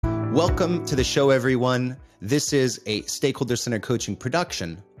Welcome to the show, everyone. This is a Stakeholder Centered Coaching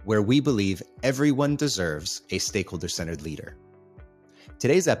production where we believe everyone deserves a stakeholder centered leader.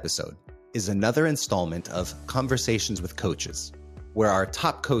 Today's episode is another installment of Conversations with Coaches, where our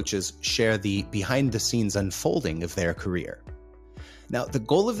top coaches share the behind the scenes unfolding of their career. Now, the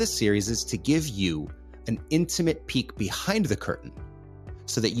goal of this series is to give you an intimate peek behind the curtain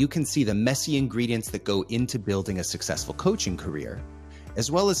so that you can see the messy ingredients that go into building a successful coaching career, as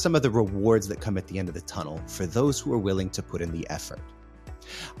well as some of the rewards that come at the end of the tunnel for those who are willing to put in the effort.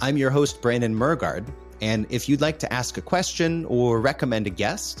 I'm your host, Brandon Murgard, and if you'd like to ask a question or recommend a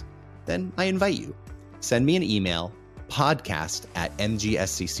guest, then I invite you. Send me an email,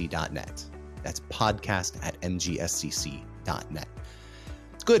 podcast@mgscc.net. That's podcast@mgscc.net.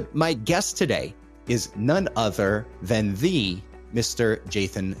 Good. My guest today is none other than the Mr.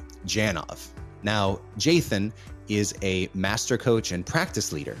 Jathan Janove. Now, Jathan is a master coach and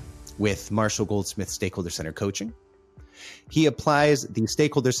practice leader with Marshall Goldsmith Stakeholder Centered Coaching. He applies the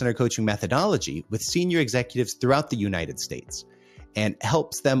Stakeholder Centered Coaching methodology with senior executives throughout the United States and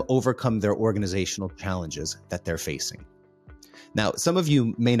helps them overcome their organizational challenges that they're facing. Now, some of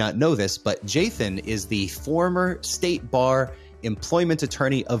you may not know this, but Jathan is the former State Bar Employment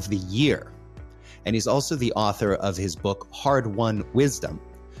Attorney of the Year. And he's also the author of his book, Hard-Won Wisdom: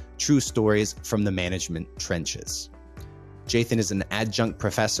 True Stories from the Management Trenches. Jathan is an adjunct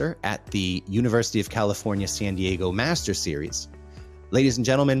professor at the University of California, San Diego Master Series. Ladies and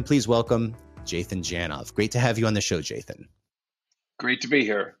gentlemen, please welcome Jathan Janove. Great to have you on the show, Jathan. Great to be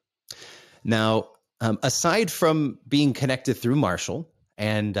here. Now, aside from being connected through Marshall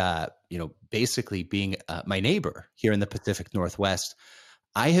and, basically being my neighbor here in the Pacific Northwest,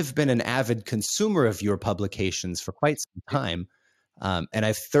 I have been an avid consumer of your publications for quite some time. And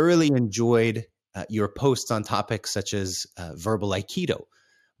I've thoroughly enjoyed your posts on topics such as verbal Aikido,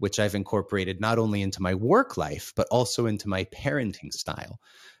 which I've incorporated not only into my work life, but also into my parenting style.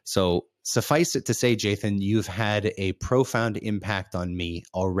 So suffice it to say, Jathan, you've had a profound impact on me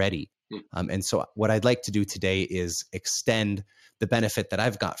already. And so what I'd like to do today is extend the benefit that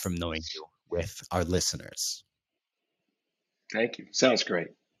I've got from knowing you with our listeners. Thank you. Sounds great.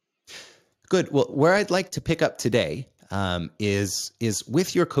 Good. Well, where I'd like to pick up today is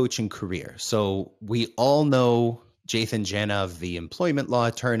with your coaching career. So we all know Jathan Janove, the employment law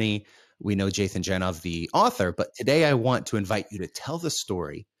attorney. We know Jathan Janove, the author. But today I want to invite you to tell the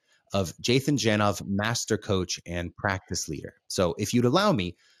story of Jathan Janove, master coach and practice leader. So if you'd allow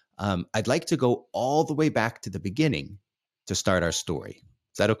me, I'd like to go all the way back to the beginning to start our story.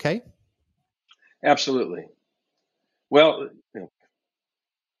 Is that okay? Absolutely. Well,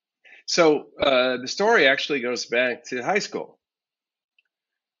 so the story actually goes back to high school.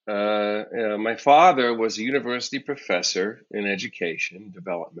 My father was a university professor in education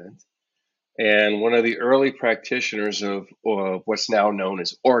development and one of the early practitioners of what's now known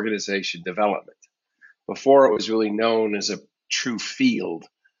as organization development. Before it was really known as a true field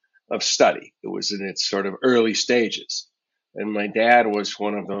of study. It was in its sort of early stages. And my dad was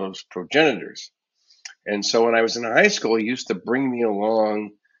one of those progenitors. And so when I was in high school, he used to bring me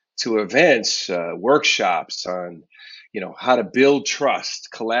along to events, workshops on, how to build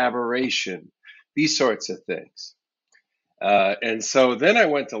trust, collaboration, these sorts of things. And so then I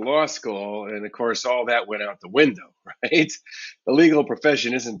went to law school, and of course, all that went out the window, right? The legal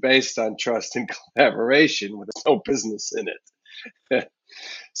profession isn't based on trust and collaboration. There's no business in it.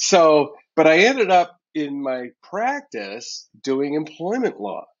 So, but I ended up in my practice doing employment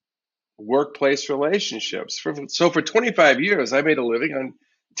law, workplace relationships. So for 25 years, I made a living on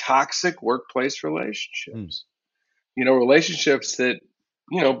toxic workplace relationships. Relationships that,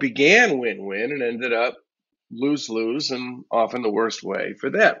 began win-win and ended up lose-lose and often the worst way for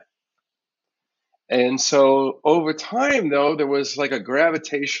them. And so over time, though, there was like a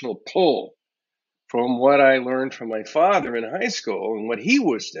gravitational pull from what I learned from my father in high school and what he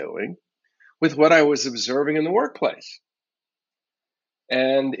was doing with what I was observing in the workplace.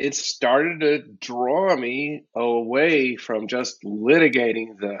 And it started to draw me away from just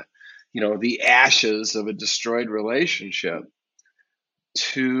litigating the ashes of a destroyed relationship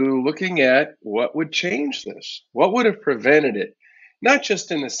to looking at what would change this, what would have prevented it, not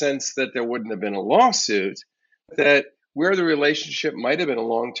just in the sense that there wouldn't have been a lawsuit, but that where the relationship might have been a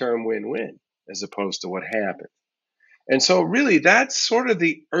long-term win-win as opposed to what happened. And so really that's sort of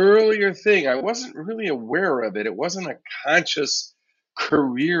the earlier thing. I wasn't really aware of it. It wasn't a conscious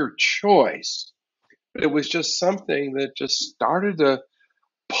career choice, but it was just something that just started to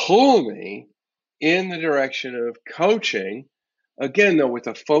pull me in the direction of coaching, again, though, with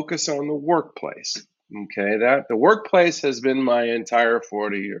a focus on the workplace. Okay, that the workplace has been my entire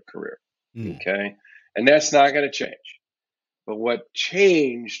 40-year career. Mm. Okay, and that's not going to change. But what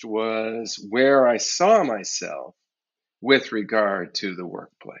changed was where I saw myself with regard to the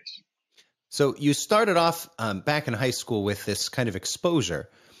workplace. So you started off back in high school with this kind of exposure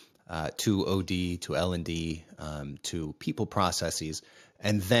to OD, to L&D, to people processes,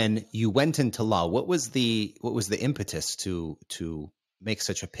 and then you went into law. What was the impetus to make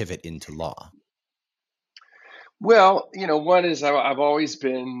such a pivot into law? Well, one is I've always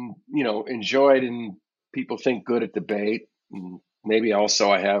been, enjoyed and people think good at debate. And maybe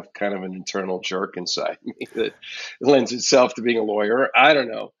also I have kind of an internal jerk inside me that lends itself to being a lawyer. I don't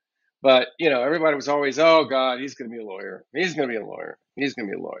know. But, everybody was always, oh, God, he's going to be a lawyer. He's going to be a lawyer. He's going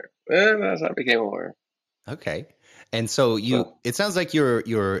to be a lawyer. And that's how I became a lawyer. Okay, and so So, it sounds like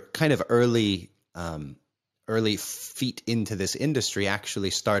your kind of early feet into this industry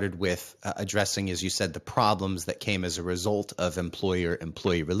actually started with addressing, as you said, the problems that came as a result of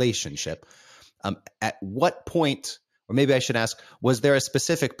employer-employee relationship. At what point, or maybe I should ask, was there a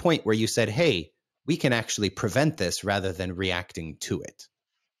specific point where you said, hey, we can actually prevent this rather than reacting to it?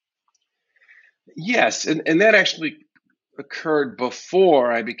 yes. And that actually occurred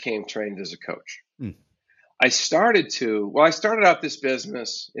before I became trained as a coach. Hmm. I started out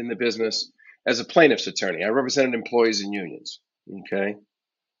in the business as a plaintiff's attorney. I represented employees and unions. Okay.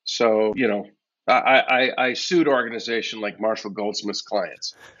 So, I sued organization like Marshall Goldsmith's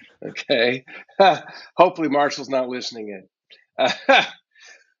clients. Okay. Hopefully Marshall's not listening in.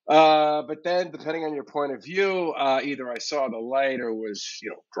 But then depending on your point of view, either I saw the light or was,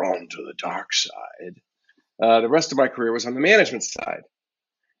 drawn to the dark side. The rest of my career was on the management side.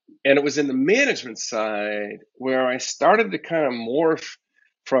 And it was in the management side where I started to kind of morph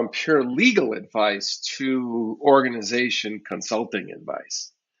from pure legal advice to organization consulting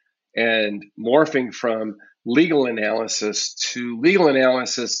advice and morphing from legal analysis to legal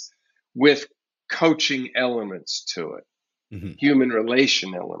analysis with coaching elements to it, Mm-hmm. human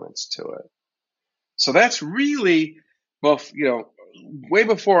relation elements to it. So that's really, way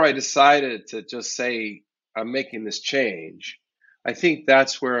before I decided to just say, I'm making this change. I think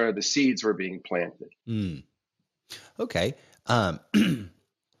that's where the seeds were being planted. Mm. Okay. Um,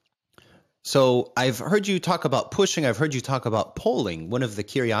 So I've heard you talk about pushing. I've heard you talk about polling. One of the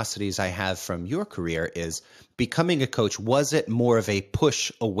curiosities I have from your career is becoming a coach. Was it more of a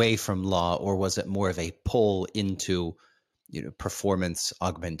push away from law, or was it more of a pull into, performance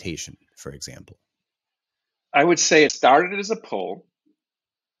augmentation, for example? I would say it started as a pull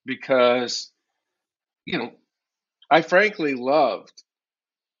because, you know, I frankly loved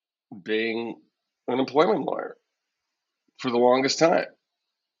being an employment lawyer for the longest time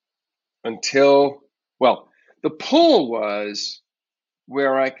until, well, the pull was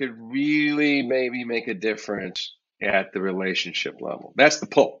where I could really maybe make a difference at the relationship level. That's the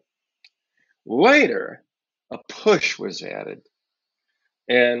pull. Later, a push was added.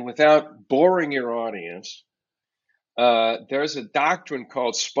 And without boring your audience, there's a doctrine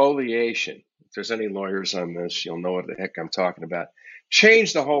called spoliation. If there's any lawyers on this, you'll know what the heck I'm talking about.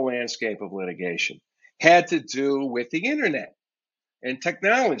 Changed the whole landscape of litigation. Had to do with the internet and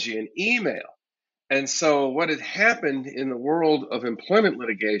technology and email. And so what had happened in the world of employment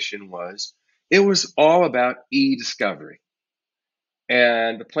litigation was it was all about e-discovery.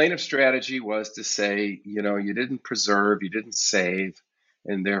 And the plaintiff's strategy was to say, you didn't preserve, you didn't save,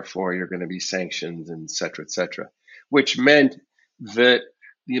 and therefore you're going to be sanctioned, and et cetera, which meant that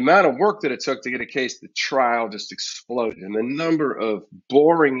the amount of work that it took to get a case to trial just exploded. And the number of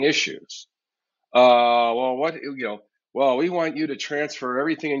boring issues. Well, we want you to transfer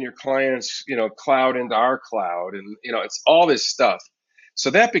everything in your client's, cloud into our cloud. And, it's all this stuff. So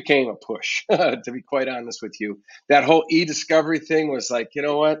that became a push, to be quite honest with you. That whole e-discovery thing was like, you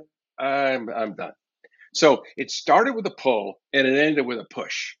know what? I'm done. So it started with a pull and it ended with a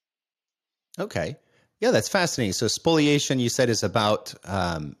push. Okay. Yeah, that's fascinating. So spoliation, you said, is about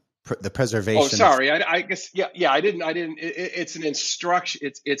the Oh, preservation of. sorry. I guess, yeah. I didn't. It's an instruction.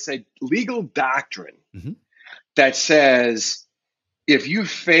 It's a legal doctrine Mhm. that says if you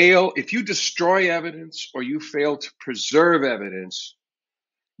destroy evidence or you fail to preserve evidence,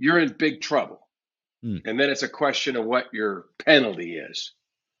 you're in big trouble. Mm. And then it's a question of what your penalty is,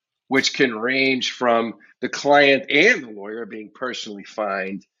 which can range from the client and the lawyer being personally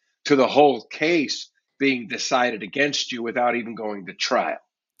fined to the whole case being decided against you without even going to trial.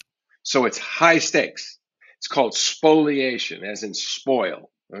 So it's high stakes. It's called spoliation, as in spoil.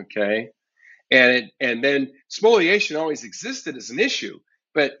 Okay. And then spoliation always existed as an issue.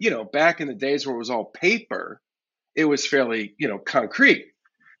 But, back in the days where it was all paper, it was fairly, concrete.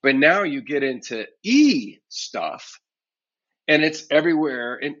 But now you get into E stuff, and it's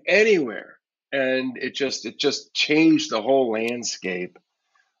everywhere and anywhere, and it just changed the whole landscape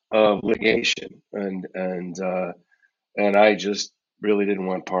of litigation, and I just really didn't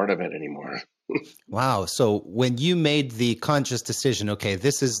want part of it anymore. Wow. So when you made the conscious decision, okay,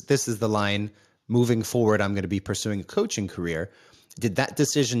 this is the line moving forward, I'm going to be pursuing a coaching career. Did that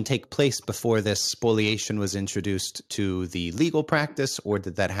decision take place before this spoliation was introduced to the legal practice, or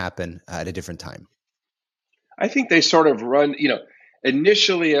did that happen at a different time? I think they sort of run,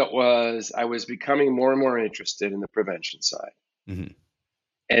 initially I was becoming more and more interested in the prevention side. Mm-hmm.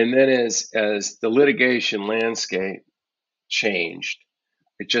 And then as the litigation landscape changed,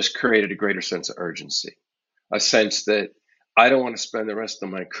 it just created a greater sense of urgency, a sense that I don't want to spend the rest of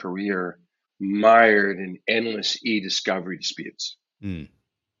my career mired in endless e-discovery disputes.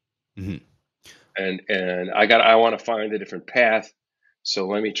 Mm-hmm. And I want to find a different path. So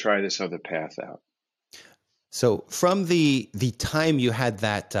let me try this other path out. So from the time you had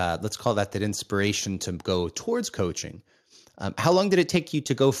that, let's call that inspiration to go towards coaching, how long did it take you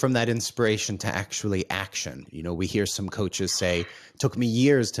to go from that inspiration to actually action? We hear some coaches say, it took me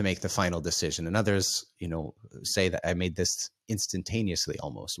years to make the final decision, and others, say that I made this instantaneously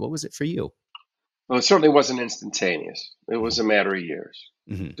almost. What was it for you? Well, it certainly wasn't instantaneous. It was a matter of years,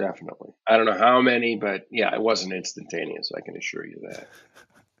 Mm-hmm. definitely. I don't know how many, but yeah, it wasn't instantaneous. I can assure you that.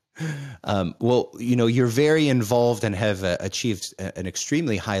 Well, you're very involved and have achieved an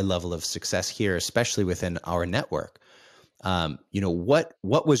extremely high level of success here, especially within our network.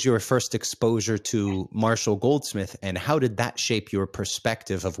 What was your first exposure to Marshall Goldsmith, and how did that shape your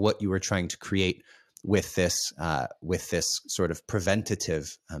perspective of what you were trying to create with this sort of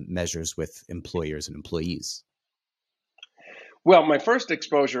preventative measures with employers and employees? Well, my first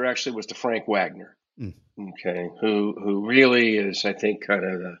exposure actually was to Frank Wagner, okay, who really is, I think, kind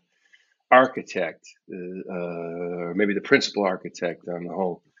of the architect, or maybe the principal architect on the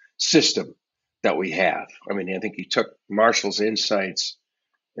whole system that we have. I mean, I think he took Marshall's insights,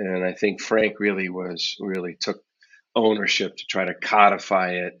 and I think Frank really took ownership to try to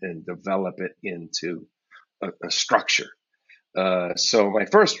codify it and develop it into a structure. So my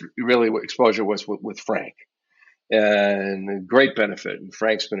first really exposure was with Frank, and a great benefit. And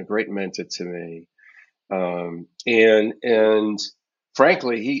Frank's been a great mentor to me, and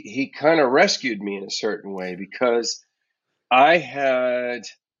frankly, he kind of rescued me in a certain way, because I had,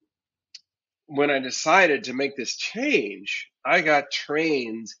 when I decided to make this change, I got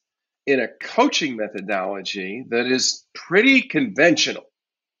trained in a coaching methodology that is pretty conventional.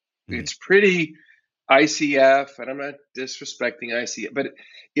 It's pretty ICF, and I'm not disrespecting ICF, but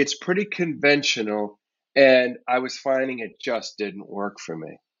it's pretty conventional, and I was finding it just didn't work for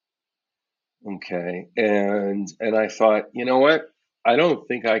me. Okay. And I thought, you know what? I don't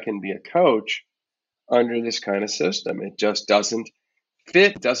think I can be a coach under this kind of system. It just doesn't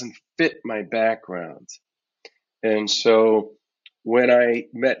fit my background. And so when I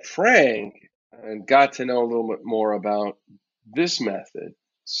met Frank and got to know a little bit more about this method,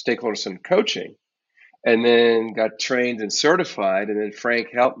 Stakeholder Centered Coaching, and then got trained and certified, and then Frank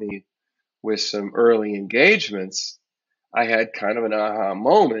helped me with some early engagements, I had kind of an aha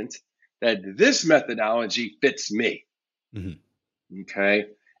moment that this methodology fits me. Mm-hmm. Okay.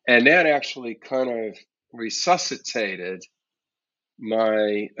 And that actually kind of resuscitated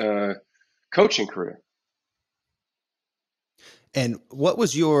my coaching career. And what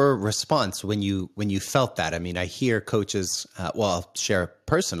was your response when you felt that? I mean, I hear coaches, well, I'll share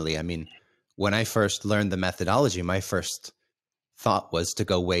personally. I mean, when I first learned the methodology, my first thought was to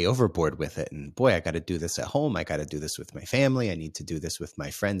go way overboard with it. And boy, I got to do this at home. I got to do this with my family. I need to do this with my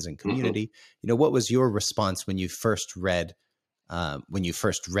friends and community. Mm-hmm. What was your response when you first read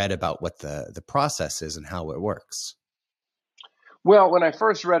about what the process is and how it works? Well, when I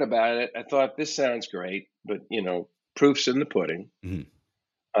first read about it, I thought, this sounds great, but proof's in the pudding. Mm-hmm.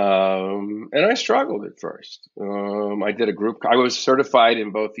 And I struggled at first. I did a group. I was certified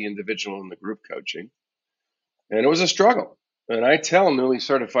in both the individual and the group coaching, and it was a struggle. And I tell newly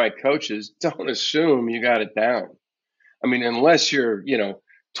certified coaches, don't assume you got it down. I mean, unless you're,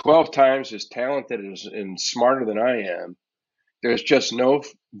 12 times as talented and smarter than I am, there's just no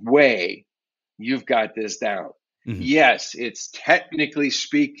way you've got this down. Mm-hmm. Yes, it's technically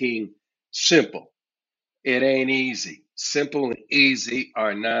speaking simple. It ain't easy. Simple and easy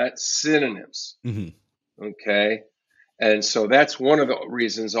are not synonyms. Mm-hmm. Okay. And so that's one of the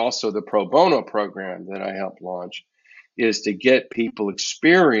reasons also the pro bono program that I helped launch is to get people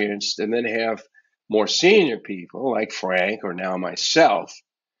experienced and then have more senior people like Frank or now myself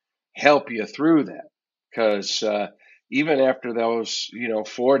help you through that. Because, even after those,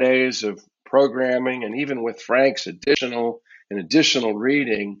 4 days of programming, and even with Frank's additional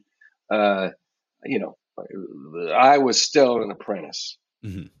reading, uh, you know, I was still an apprentice.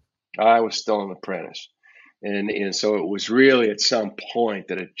 Hmm. I was still an apprentice. And so it was really at some point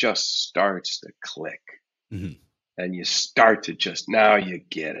that it just starts to click, Hmm. and you start to just, now you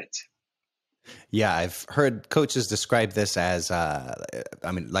get it. Yeah, I've heard coaches describe this as,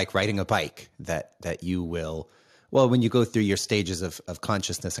 like riding a bike, that you will, well, when you go through your stages of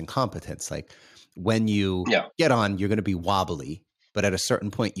consciousness and competence, like when you Yeah. get on, you're going to be wobbly, but at a certain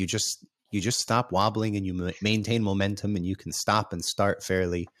point, you just stop wobbling and you maintain momentum, and you can stop and start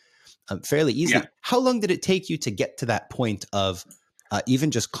fairly Yeah. easily. How long did it take you to get to that point of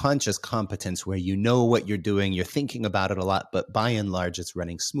even just conscious competence where you know what you're doing, you're thinking about it a lot, but by and large, it's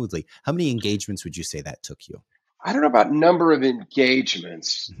running smoothly? How many engagements would you say that took you? I don't know about number of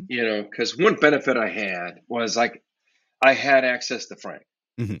engagements, Hmm. because one benefit I had was, like, I had access to Frank.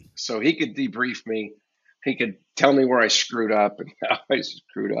 Hmm. So he could debrief me. He could tell me where I screwed up and how I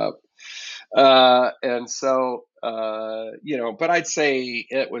screwed up. And so, but I'd say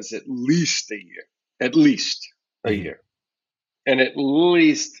it was at least a year, at least a Hmm. year, and at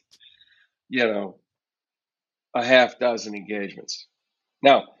least, a half dozen engagements.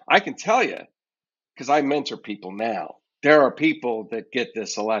 Now, I can tell you, because I mentor people now, there are people that get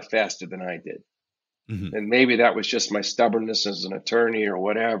this a lot faster than I did. Hmm. And maybe that was just my stubbornness as an attorney or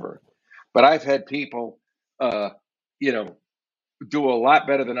whatever. But I've had people, uh, you know, do a lot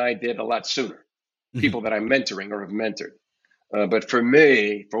better than I did a lot sooner. Hmm. People that I'm mentoring or have mentored. But for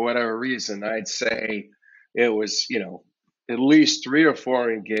me, for whatever reason, I'd say it was, at least 3 or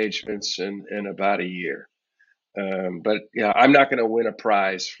 4 engagements in about a year. But yeah, I'm not going to win a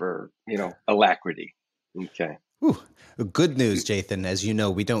prize for, alacrity. Okay. Ooh, good news, Jathan. As you know,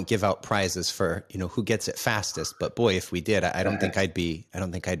 we don't give out prizes for who gets it fastest. But boy, if we did, I don't think I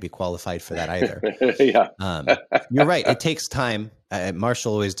don't think I'd be qualified for that either. Yeah. You're right. It takes time.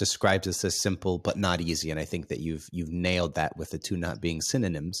 Marshall always describes this as simple but not easy, and I think that you've nailed that with the two not being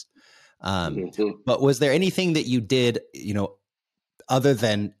synonyms. Mhm. But was there anything that you did, other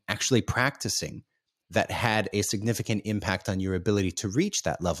than actually practicing, that had a significant impact on your ability to reach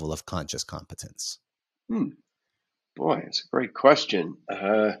that level of conscious competence? Hmm. Boy, it's a great question.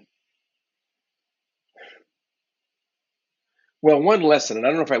 Well, one lesson, and I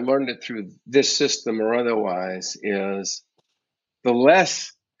don't know if I learned it through this system or otherwise, is the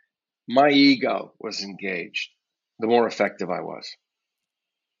less my ego was engaged, the more effective I was.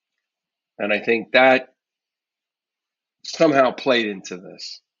 And I think that somehow played into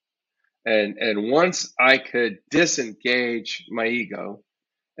this. And once I could disengage my ego,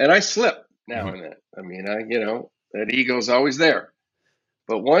 and I slip now Mm-hmm. and then. I mean, that ego's always there.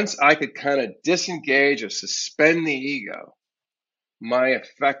 But once I could kind of disengage or suspend the ego, my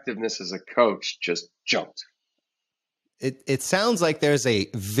effectiveness as a coach just jumped. It sounds like there's a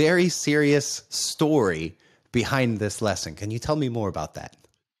very serious story behind this lesson. Can you tell me more about that?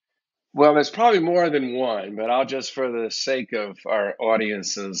 Well, there's probably more than one, but I'll just, for the sake of our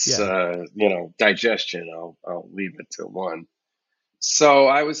audience's, Yeah. digestion, I'll leave it to one. So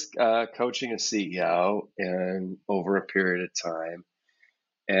I was coaching a CEO and over a period of time,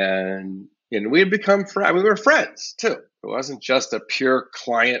 and we had become friends. We were friends too. It wasn't just a pure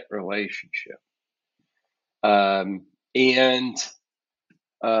client relationship. And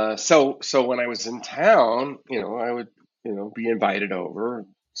so when I was in town, I would, be invited over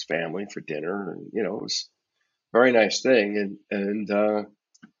his family for dinner, and it was a very nice thing. And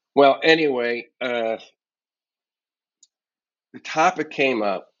well, anyway, the topic came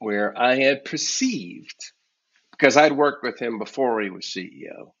up where I had perceived, because I'd worked with him before he was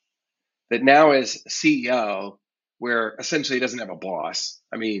CEO, that now as CEO, where essentially he doesn't have a boss.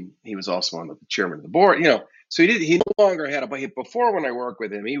 I mean, he was also on the chairman of the board, so he no longer had a boss. Before, when I worked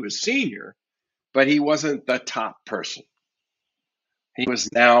with him, he was senior, but he wasn't the top person. He was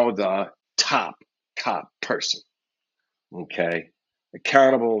now the top person. Okay,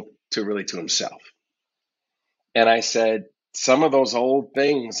 accountable to himself. And I said, some of those old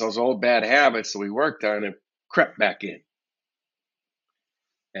things, those old bad habits that we worked on, have crept back in.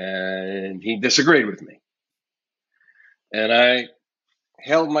 And he disagreed with me. And I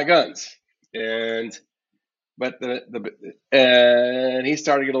held my guns. And and he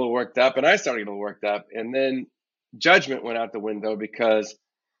started to get a little worked up, and I started to get a little worked up. And then judgment went out the window, because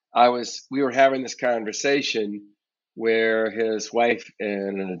we were having this conversation where his wife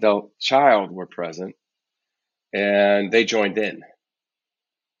and an adult child were present, and they joined in.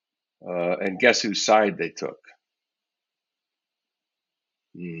 And guess whose side they took?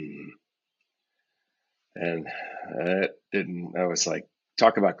 Hmm. And I was like,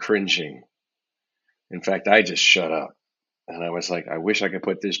 talk about cringing. In fact, I just shut up. And I was like, I wish I could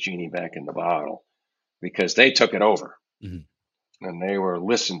put this genie back in the bottle, because they took it over. Mhm. And they were,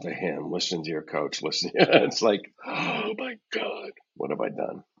 listen to him, listen to your coach, listen. It's like, oh my God, what have I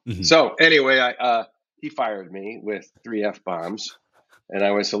done? Mhm. So anyway, he fired me with 3 F-bombs. And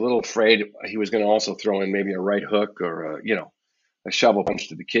I was a little afraid he was going to also throw in maybe a right hook or, a shovel punch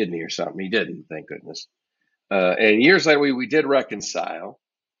to the kidney or something. He didn't, thank goodness. And years later, we did reconcile.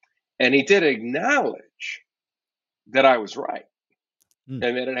 And he did acknowledge that I was right and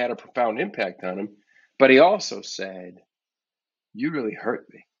that it had a profound impact on him. But he also said, you really hurt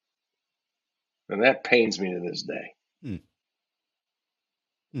me. And that pains me to this day.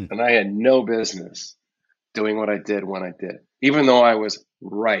 And I had no business doing what I did when I did. Even though I was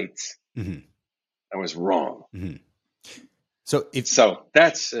right, I was wrong. So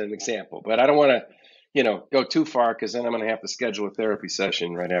that's an example. But I don't want to, go too far, because then I'm going to have to schedule a therapy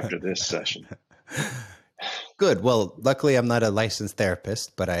session right after this session. Good. Well, luckily I'm not a licensed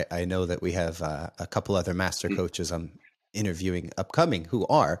therapist, but I know that we have a couple other master coaches I'm interviewing upcoming who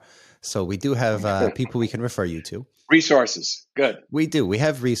are. So we do have people we can refer you to. Resources. Good. We do. We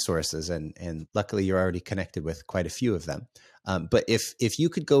have resources, and luckily you're already connected with quite a few of them. But if you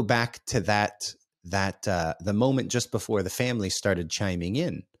could go back to that the moment just before the family started chiming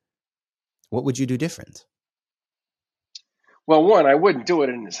in, what would you do different? Well, one, I wouldn't do it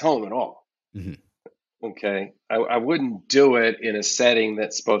in his home at all. Okay. I wouldn't do it in a setting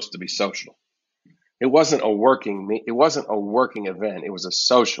that's supposed to be social. It wasn't a working event. It was a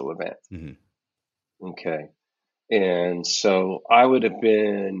social event. Okay. And so I would have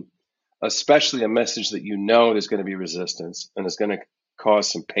been, especially a message that there's going to be resistance and it's going to cause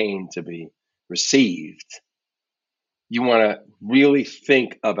some pain to be received. You want to really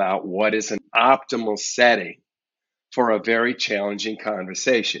think about what is an optimal setting for a very challenging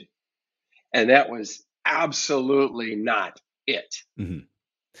conversation. And that was absolutely not it.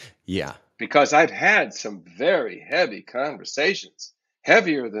 Yeah. Because I've had some very heavy conversations,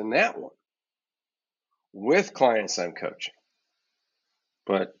 heavier than that one, with clients I'm coaching.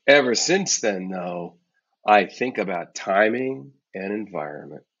 But ever since then, though, I think about timing and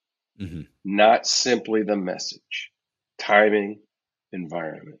environment, not simply the message. Timing,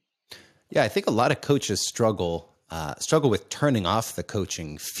 environment. Yeah, I think a lot of coaches struggle with turning off the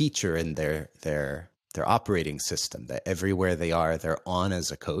coaching feature in their operating system, that everywhere they are, they're on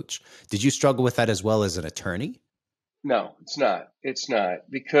as a coach. Did you struggle with that as well as an attorney? No, it's not. It's not,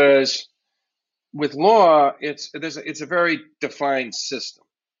 because with law, it's a very defined system,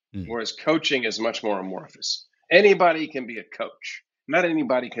 whereas coaching is much more amorphous. Anybody can be a coach. Not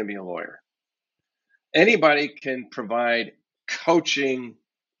anybody can be a lawyer. Anybody can provide coaching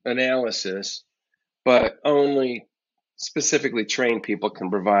analysis, but only specifically trained people can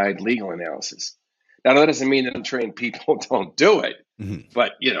provide legal analysis. Now, that doesn't mean that untrained people don't do it,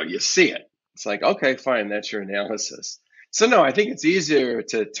 but you see it. It's like, okay, fine, that's your analysis. So no, I think it's easier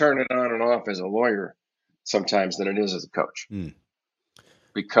to turn it on and off as a lawyer sometimes than it is as a coach,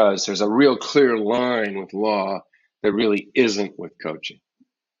 because there's a real clear line with law that really isn't with coaching.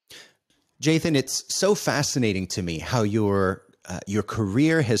 Jathan, it's so fascinating to me how your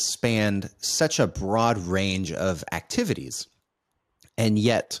career has spanned such a broad range of activities. And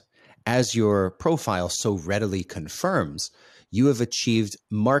yet, as your profile so readily confirms, you have achieved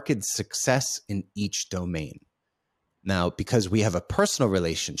marked success in each domain. Now, because we have a personal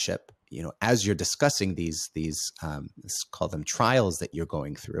relationship, as you're discussing these let's call them trials that you're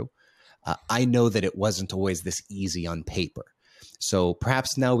going through, I know that it wasn't always this easy on paper. So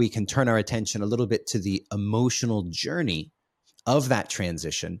perhaps now we can turn our attention a little bit to the emotional journey of that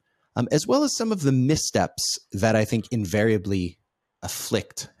transition, as well as some of the missteps that I think invariably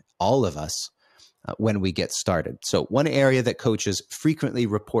afflict all of us when we get started. So one area that coaches frequently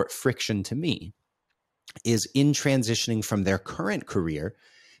report friction to me is in transitioning from their current career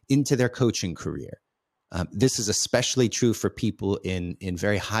into their coaching career. This is especially true for people in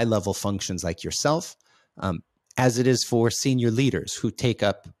very high-level functions like yourself, as it is for senior leaders who take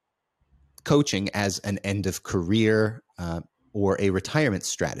up coaching as an end of career or a retirement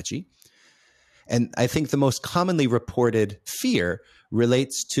strategy. And I think the most commonly reported fear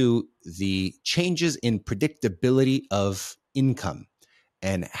relates to the changes in predictability of income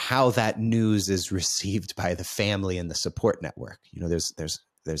and how that news is received by the family and the support network.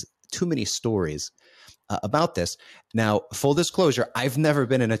 There's too many stories about this. Now, full disclosure, I've never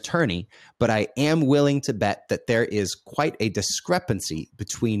been an attorney, but I am willing to bet that there is quite a discrepancy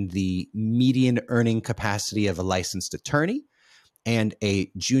between the median earning capacity of a licensed attorney and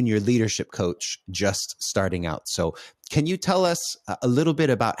a junior leadership coach just starting out. So can you tell us a little bit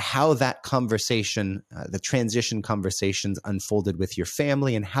about how that conversation, the transition conversations unfolded with your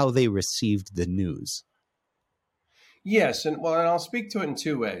family and how they received the news? Yes, and I'll speak to it in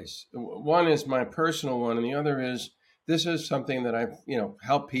two ways. One is my personal one, and the other is this is something that I've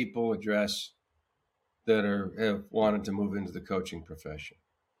helped people address that have wanted to move into the coaching profession.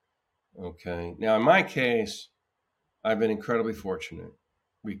 Okay, now in my case, I've been incredibly fortunate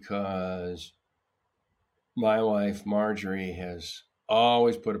because my wife Marjorie has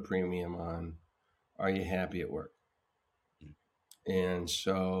always put a premium on, are you happy at work? And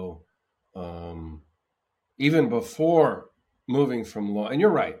so even before moving from law, and you're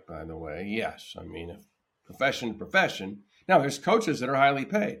right, by the way, yes, I mean, if profession to profession, now there's coaches that are highly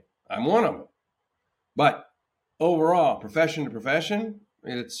paid. I'm one of them. But overall, profession to profession,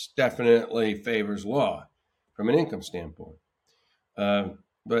 it's definitely favors law from an income standpoint.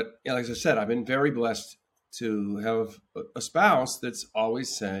 But like I said, I've been very blessed to have a spouse that's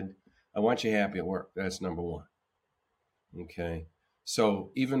always said, I want you happy at work. That's number one. Okay.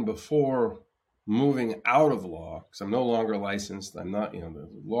 So even before moving out of law, because I'm no longer licensed, I'm not, the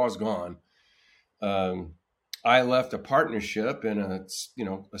law's gone. I left a partnership in a,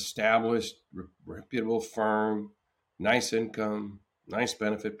 established, reputable firm, nice income, nice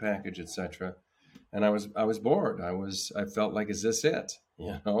benefit package, etc. And I was bored. I felt like, is this it?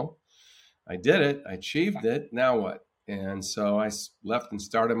 I did it. I achieved it. Now what? And so I left and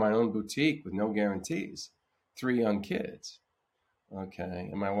started my own boutique with no guarantees. 3 young kids. Okay.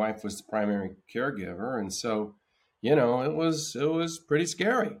 And my wife was the primary caregiver. And so, it was pretty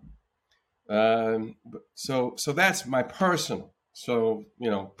scary. So that's my personal. So,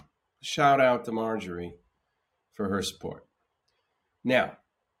 shout out to Marjorie for her support. Now,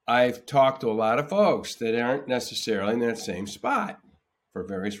 I've talked to a lot of folks that aren't necessarily in that same spot for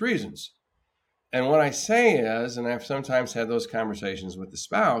various reasons. And what I say is, and I've sometimes had those conversations with the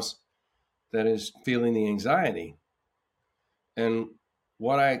spouse that is feeling the anxiety. And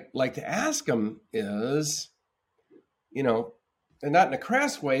what I like to ask them is, and not in a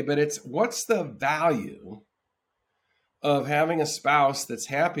crass way, but it's what's the value of having a spouse that's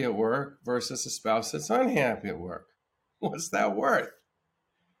happy at work versus a spouse that's unhappy at work? What's that worth?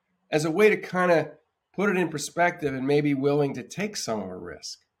 As a way to kind of put it in perspective and maybe willing to take some of a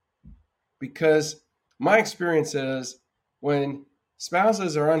risk. Because my experience is when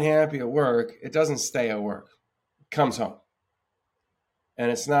spouses are unhappy at work, it doesn't stay at work. It comes home. And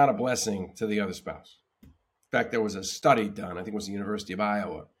it's not a blessing to the other spouse. In fact, there was a study done, I think it was the University of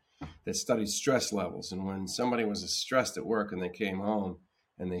Iowa, that studied stress levels. And when somebody was stressed at work and they came home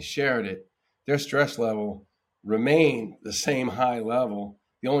and they shared it, their stress level remained the same high level.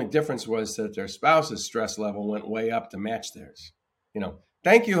 The only difference was that their spouse's stress level went way up to match theirs.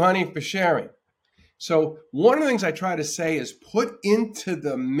 Thank you, honey, for sharing. So one of the things I try to say is put into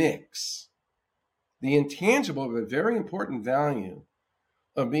the mix the intangible but very important value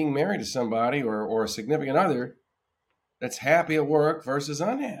of being married to somebody or a significant other that's happy at work versus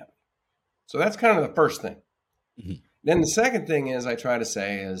unhappy. So that's kind of the first thing. Mm-hmm. Then the second thing is I try to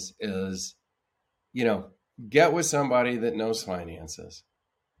say is get with somebody that knows finances.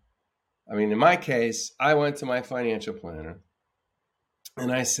 I mean, in my case, I went to my financial planner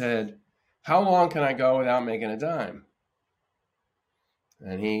and I said, how long can I go without making a dime?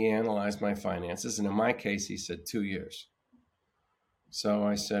 And he analyzed my finances. And in my case, he said 2 years. So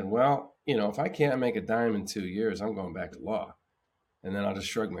I said, well, if I can't make a dime in 2 years, I'm going back to law. And then I'll just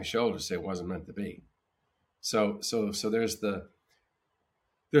shrug my shoulders and say it wasn't meant to be. So there's the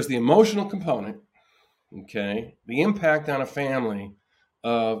emotional component, okay? The impact on a family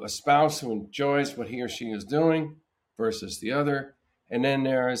of a spouse who enjoys what he or she is doing versus the other. And then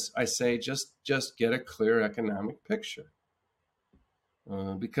there's, I say, just get a clear economic picture.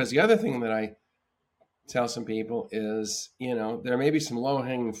 Because the other thing that I tell some people is, there may be some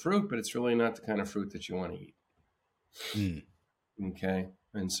low-hanging fruit, but it's really not the kind of fruit that you want to eat. Mm. Okay?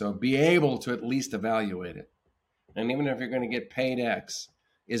 And so be able to at least evaluate it. And even if you're going to get paid X,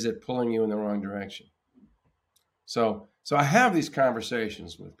 is it pulling you in the wrong direction? So I have these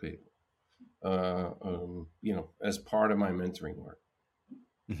conversations with people, as part of my mentoring work.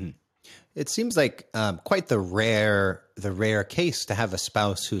 Mm-hmm. It seems like quite the rare case to have a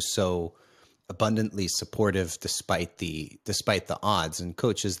spouse who's so abundantly supportive despite the odds. And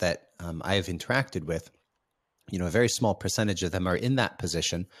coaches that I have interacted with, a very small percentage of them are in that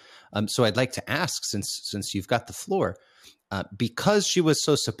position. So I'd like to ask, since you've got the floor, because she was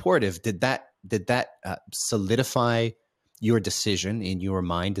so supportive, did that solidify your decision in your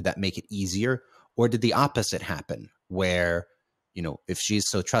mind? Did that make it easier, or did the opposite happen, where if she's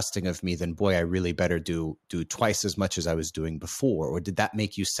so trusting of me, then boy, I really better do twice as much as I was doing before? Or did that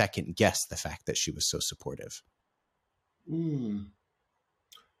make you second guess the fact that she was so supportive?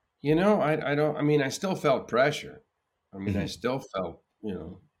 I still felt pressure. I Mm-hmm. still felt,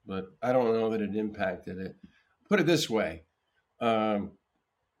 but I don't know that it impacted it. Put it this way.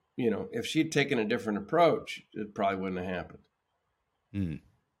 If she'd taken a different approach, it probably wouldn't have happened.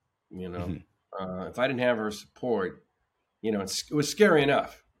 Mm-hmm. If I didn't have her support, it was scary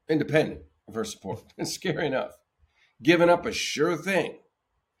enough, independent of her support. It's scary enough. Giving up a sure thing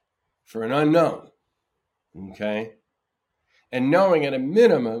for an unknown, okay? And knowing at a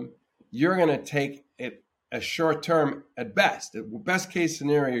minimum, you're going to take it a short term at best. The best case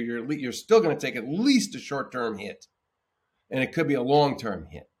scenario, you're still going to take at least a short term hit. And it could be a long term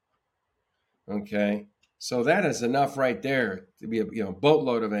hit. Okay? So that is enough right there to be a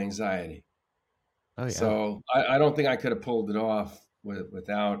boatload of anxiety. Oh, yeah. So I don't think I could have pulled it off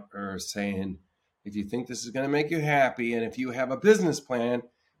without her saying, if you think this is going to make you happy, and if you have a business plan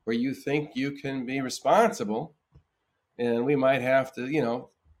where you think you can be responsible, and we might have to,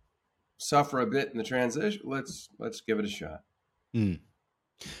 suffer a bit in the transition, let's give it a shot.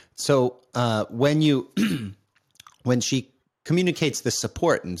 So when when she communicates the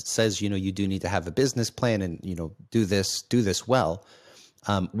support and says, you do need to have a business plan and, do this well,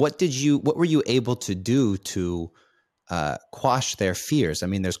 what were you able to do to quash their fears? I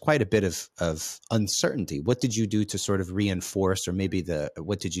mean, there's quite a bit of uncertainty. What did you do to sort of reinforce, or maybe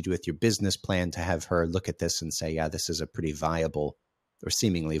what did you do with your business plan to have her look at this and say, yeah, this is a pretty viable or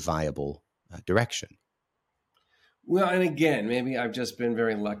seemingly viable direction? Well, and again, maybe I've just been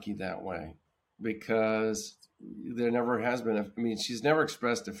very lucky that way, because there never has been she's never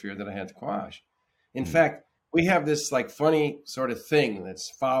expressed a fear that I had to quash. In fact, we have this like funny sort of thing that's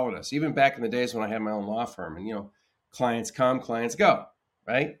followed us, even back in the days when I had my own law firm, and, clients come, clients go,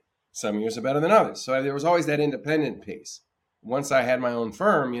 right? Some years are better than others. So there was always that independent piece. Once I had my own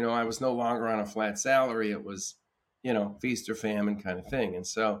firm, I was no longer on a flat salary. It was, feast or famine kind of thing. And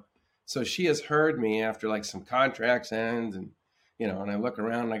so she has heard me after like some contracts end, and, and I look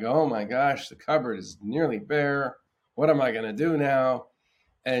around and I go, oh my gosh, the cupboard is nearly bare. What am I going to do now?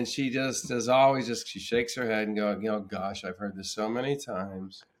 And she just is always she shakes her head and go, gosh, I've heard this so many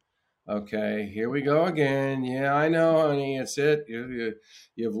times. Okay, here we go again. Yeah, I know, honey. It's it.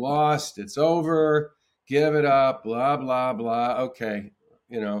 You've lost. It's over. Give it up. Blah, blah, blah. Okay,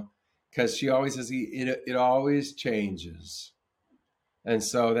 because she always says it always changes. And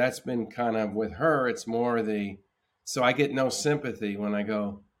so that's been kind of with her. It's more so I get no sympathy when I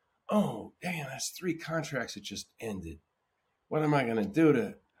go, oh, damn, that's 3 contracts that just ended. What am I going to do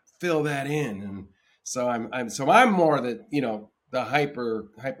to fill that in? And so I'm more the hyper,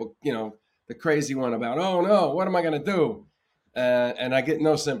 the crazy one about, oh no, what am I going to do? And I get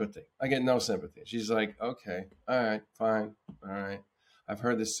no sympathy. She's like, okay, all right, fine. All right. I've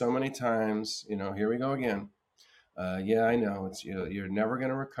heard this so many times, here we go again. Yeah, I know it's, you're never going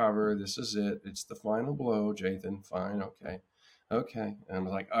to recover. This is it. It's the final blow, Jathan. Fine. Okay. And I'm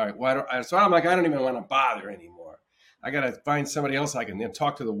like, all right, so I'm like, I don't even want to bother anymore. I got to find somebody else I can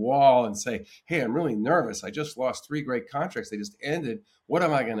talk to the wall and say, hey, I'm really nervous. I just lost 3 great contracts. They just ended. What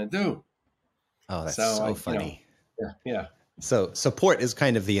am I going to do? Oh, that's so funny. Yeah. So support is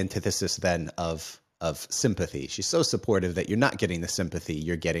kind of the antithesis then of sympathy. She's so supportive that you're not getting the sympathy.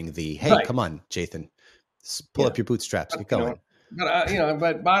 You're getting the, hey, Come on, Jathan, pull up your bootstraps, get going.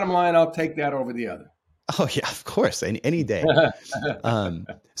 But bottom line, I'll take that over the other. Oh yeah, of course, any day.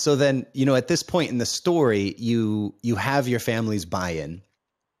 So then, at this point in the story, you have your family's buy-in,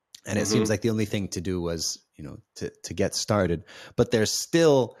 and it seems like the only thing to do was, to get started. But there's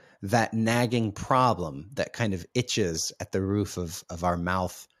still that nagging problem that kind of itches at the roof of our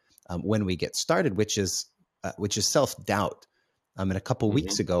mouth when we get started, which is self-doubt. And a couple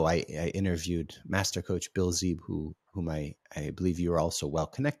weeks ago, I interviewed Master Coach Bill Zeeb, whom I believe you are also well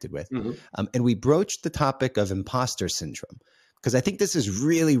connected with. And we broached the topic of imposter syndrome, because I think this is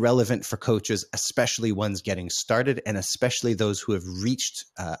really relevant for coaches, especially ones getting started, and especially those who have reached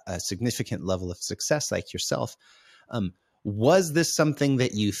a significant level of success like yourself. Was this something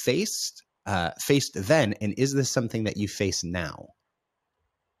that you faced then, and is this something that you face now?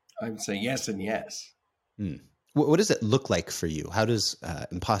 I would say yes and yes. What does it look like for you? How does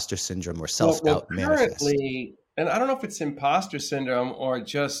imposter syndrome or self-doubt manifest? Currently, and I don't know if it's imposter syndrome or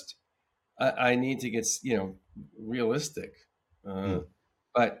just I need to get realistic.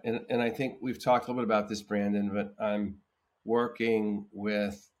 But I think we've talked a little bit about this, Brandon. But I'm working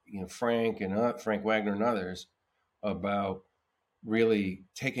with Frank Wagner and others about really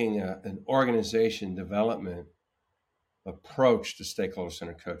taking an organization development approach to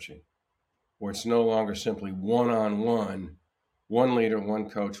stakeholder-centered coaching, where it's no longer simply one-on-one, one leader, one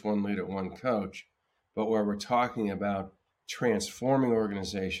coach, one leader, one coach, but where we're talking about transforming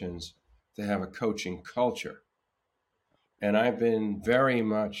organizations to have a coaching culture. And I've been very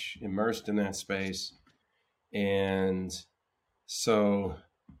much immersed in that space. And so,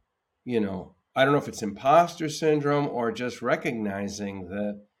 I don't know if it's imposter syndrome or just recognizing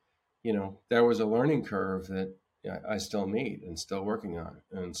that, there was a learning curve that I still need and still working on.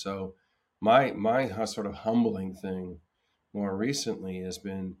 And so my sort of humbling thing more recently has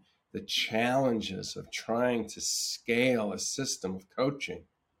been the challenges of trying to scale a system of coaching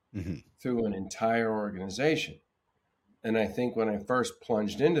through an entire organization. And I think when I first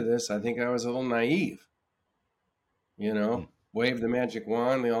plunged into this, I think I was a little naive, wave the magic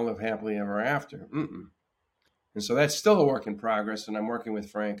wand, they all live happily ever after. And so that's still a work in progress. And I'm working with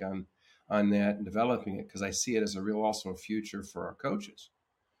Frank on that and developing it, because I see it as also a future for our coaches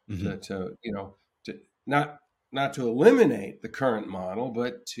to not to eliminate the current model,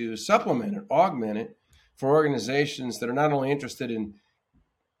 but to supplement it, augment it for organizations that are not only interested in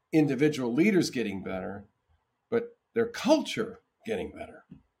individual leaders getting better, but their culture getting better.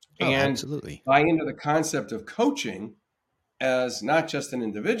 And absolutely. Buy into the concept of coaching as not just an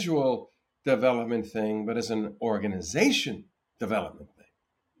individual development thing, but as an organization development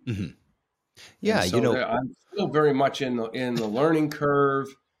thing. Yeah, so I'm still very much in the learning curve,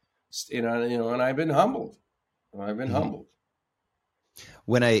 and I've been humbled. Humbled.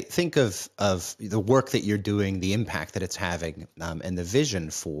 When I think of the work that you're doing, the impact that it's having, and the vision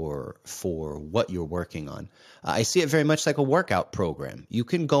for what you're working on, I see it very much like a workout program. You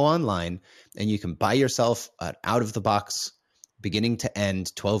can go online and you can buy yourself an out-of-the-box, beginning to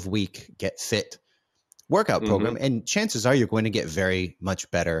end, 12-week Get Fit workout program, and chances are you're going to get very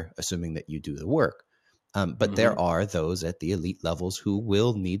much better, assuming that you do the work. But there are those at the elite levels who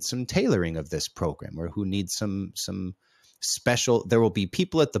will need some tailoring of this program, or who need some special. There will be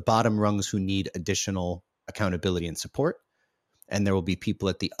people at the bottom rungs who need additional accountability and support, and there will be people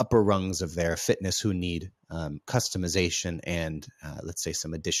at the upper rungs of their fitness who need customization and let's say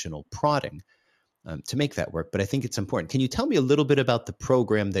some additional prodding to make that work. But I think it's important. Can you tell me a little bit about the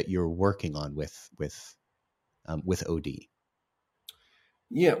program that you're working on with OD?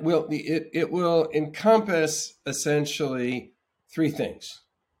 Yeah, well, it will encompass essentially three things.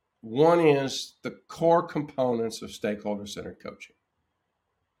 One is the core components of stakeholder-centered coaching.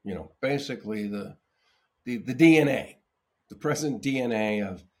 Basically the DNA, the present DNA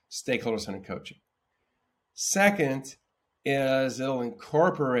of stakeholder-centered coaching. Second is it'll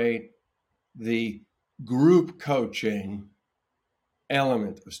incorporate the group coaching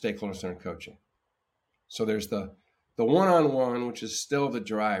element of stakeholder-centered coaching. So there's the one-on-one, which is still the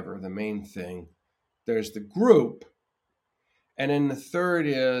driver, the main thing. There's the group. And then the third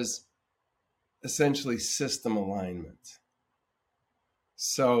is essentially system alignment.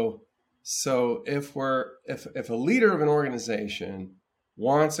 So if a leader of an organization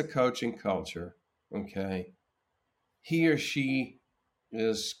wants a coaching culture, okay, he or she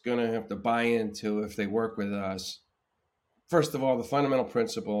is going to have to buy into, if they work with us, first of all, the fundamental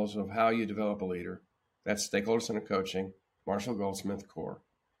principles of how you develop a leader. That's stakeholder-centered coaching, Marshall Goldsmith core.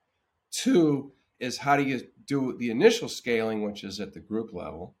 2 is how do you do the initial scaling, which is at the group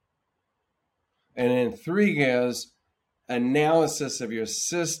level. And then 3 is analysis of your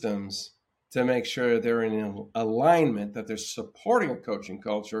systems to make sure they're in alignment, that they're supporting a coaching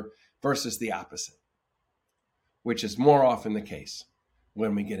culture versus the opposite, which is more often the case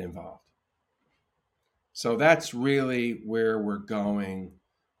when we get involved. So that's really where we're going,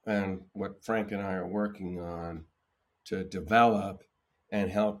 and what Frank and I are working on to develop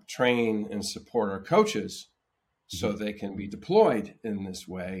and help train and support our coaches so they can be deployed in this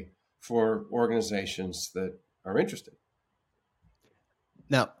way for organizations that are interested.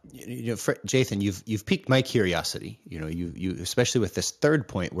 Now, Jathan, you've piqued my curiosity. You especially with this third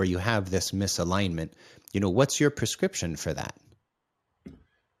point where you have this misalignment. What's your prescription for that?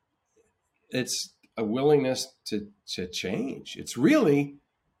 It's a willingness to change. It's really,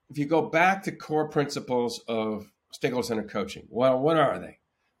 if you go back to core principles of stakeholder-centered coaching, well, what are they?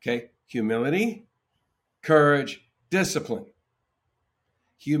 Okay, humility, courage, discipline.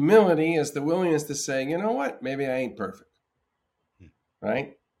 Humility is the willingness to say, you know what, maybe I ain't perfect,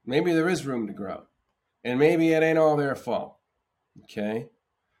 right? Maybe there is room to grow, and maybe it ain't all their fault, okay?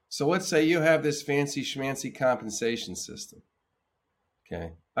 So let's say you have this fancy schmancy compensation system,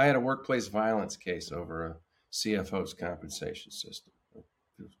 okay? I had a workplace violence case over a CFO's compensation system.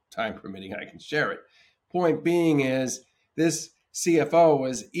 Time permitting, I can share it. Point being is, this CFO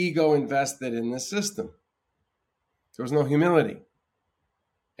was ego invested in the system. There was no humility.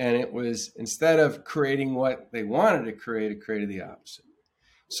 And it was, instead of creating what they wanted to create, it created the opposite.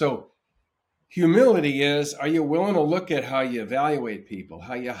 So humility is, are you willing to look at how you evaluate people,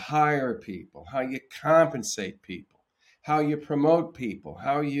 how you hire people, how you compensate people, how you promote people,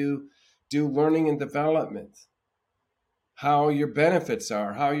 how you do learning and development, how your benefits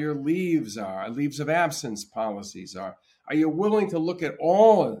are, how your leaves of absence policies are. Are you willing to look at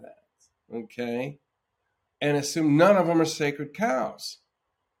all of that, okay, and assume none of them are sacred cows?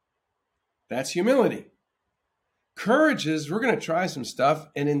 That's humility. Courage is, we're going to try some stuff,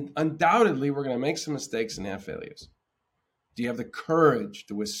 and undoubtedly we're going to make some mistakes and have failures. Do you have the courage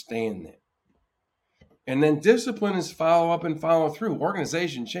to withstand that? And then discipline is follow up and follow through.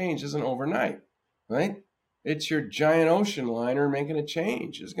 Organization change isn't overnight, right? It's your giant ocean liner making a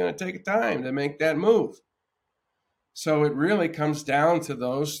change. It's going to take time to make that move. So it really comes down to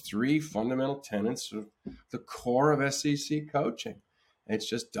those three fundamental tenets of the core of SEC coaching. It's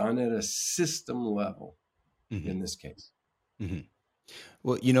just done at a system level in this case. Mm-hmm.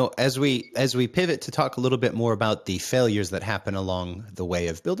 Well, as we pivot to talk a little bit more about the failures that happen along the way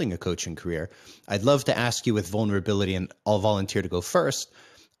of building a coaching career, I'd love to ask you with vulnerability, and I'll volunteer to go first,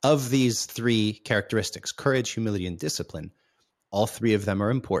 of these three characteristics, courage, humility, and discipline. All three of them are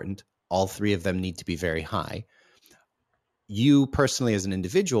important. All three of them need to be very high. You personally as an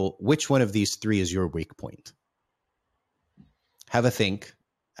individual, which one of these three is your weak point? Have a think.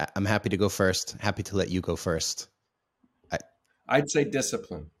 I'm happy to go first. Happy to let you go first. I'd say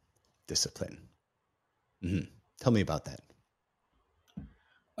discipline. Discipline. Mm-hmm. Tell me about that.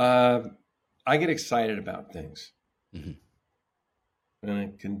 I get excited about things. And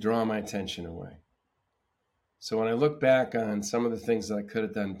it can draw my attention away. So when I look back on some of the things that I could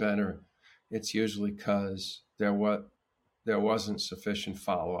have done better, it's usually because there wasn't sufficient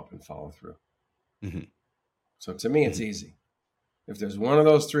follow-up and follow-through. So to me, it's easy. If there's one of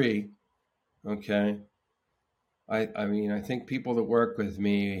those three, okay, I mean, I think people that work with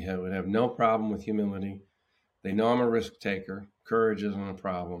me would have no problem with humility. They know I'm a risk taker. Courage isn't a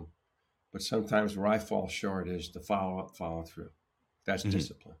problem. But sometimes where I fall short is the follow-up, follow-through. That's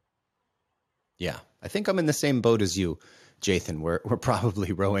discipline. Yeah, I think I'm in the same boat as you, Jathan. We're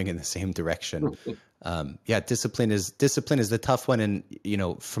probably rowing in the same direction. Discipline is the tough one, and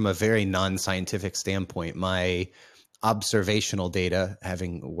from a very non-scientific standpoint, my observational data,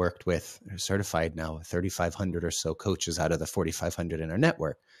 having worked with certified now 3,500 or so coaches out of the 4,500 in our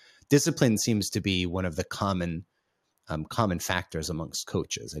network, discipline seems to be one of the common factors amongst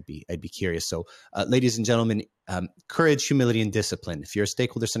coaches. I'd be curious. So, ladies and gentlemen, courage, humility, and discipline. If you're a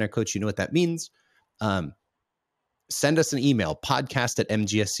stakeholder centered coach, you know what that means. Send us an email,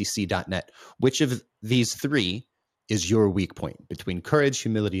 podcast@mgscc.net. Which of these three is your weak point? Between courage,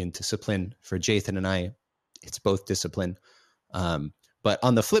 humility, and discipline, for Jathan and I, it's both discipline. But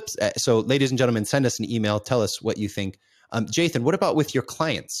on the flip, so ladies and gentlemen, send us an email. Tell us what you think. Jathan, what about with your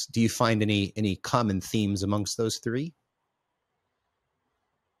clients? Do you find any common themes amongst those three?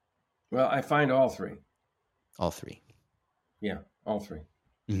 Well, I find all three. All three. Yeah, all three.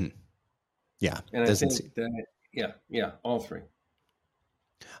 Mm-hmm. Yeah. And I think that, all three.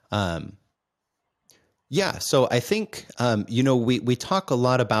 Yeah. So I think, we talk a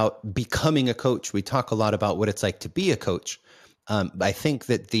lot about becoming a coach. We talk a lot about what it's like to be a coach. I think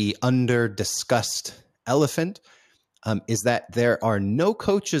that the under-discussed elephant is that there are no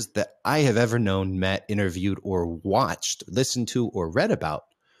coaches that I have ever known, met, interviewed, or watched, listened to, or read about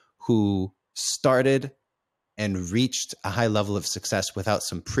who started and reached a high level of success without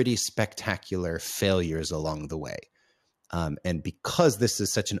some pretty spectacular failures along the way. And because this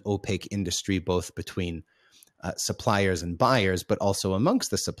is such an opaque industry, both between suppliers and buyers, but also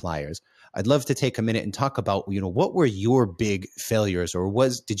amongst the suppliers, I'd love to take a minute and talk about, what were your big failures, or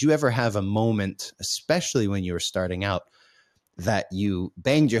did you ever have a moment, especially when you were starting out, that you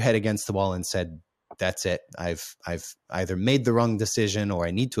banged your head against the wall and said, that's it, I've either made the wrong decision or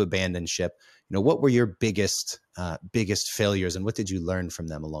I need to abandon ship? What were your biggest failures, and what did you learn from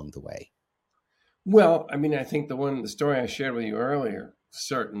them along the way? Well, I mean, I think the story I shared with you earlier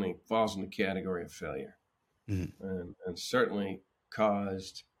certainly falls in the category of failure, and certainly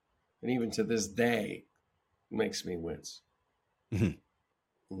caused, and even to this day, makes me wince.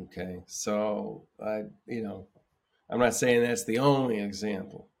 Okay, so I'm not saying that's the only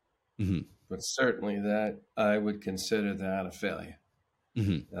example, but certainly that I would consider that a failure.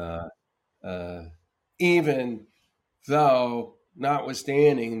 Even though,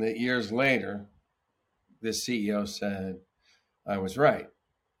 notwithstanding that years later, this CEO said I was right,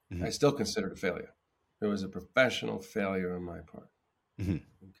 I still consider it a failure. It was a professional failure on my part. Okay.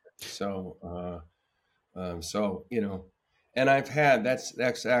 So So, and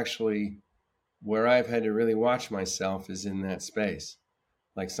that's actually where I've had to really watch myself is in that space.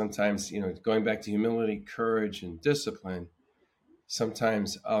 Like sometimes, going back to humility, courage, and discipline,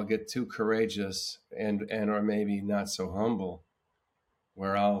 sometimes I'll get too courageous and or maybe not so humble,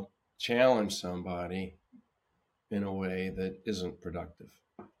 where I'll challenge somebody in a way that isn't productive.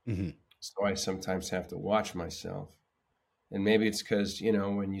 Mm-hmm. So I sometimes have to watch myself. And maybe it's because,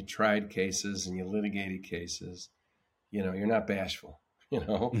 when you tried cases and you litigated cases, you're not bashful,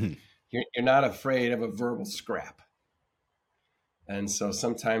 Mm-hmm. you're not afraid of a verbal scrap. And so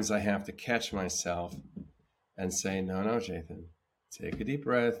sometimes I have to catch myself and say, no, Jathan, take a deep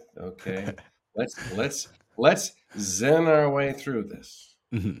breath. Okay. Let's zen our way through this.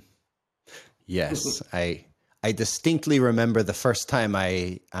 Mm-hmm. Yes, I distinctly remember the first time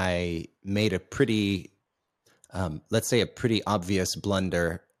I made a pretty, let's say, a pretty obvious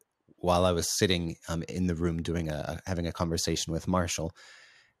blunder while I was sitting in the room having a conversation with Marshall,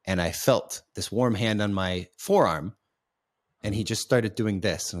 and I felt this warm hand on my forearm, and he just started doing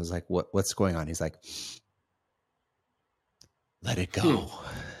this, and I was like, "What's going on?" He's like, "Let it go,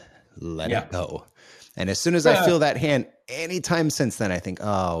 let it go." And as soon as I feel that hand, anytime since then, I think,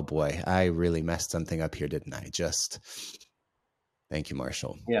 oh boy, I really messed something up here, didn't I? Thank you,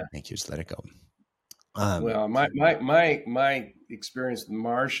 Marshall. Yeah. Thank you. Just let it go. Well, my experience with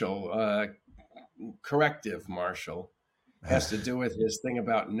Marshall, corrective Marshall, has to do with his thing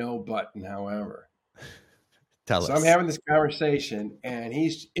about no, but, and however. Tell us. So I'm having this conversation, and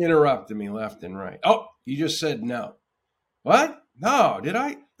he's interrupting me left and right. Oh, you just said no. What? No, did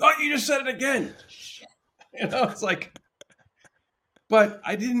I? Oh, you just said it again. It's like, but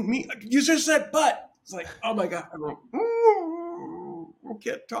I didn't mean, you just said but. It's like, oh my God. I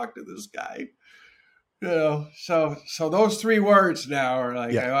can't talk to this guy. So those three words now are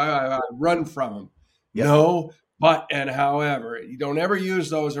like, I run from them. Yep. No, but, and however. You don't ever use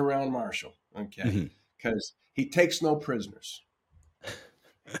those around Marshall, okay? Because he takes no prisoners.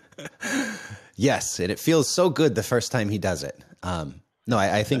 Yes, and it feels so good the first time he does it. No,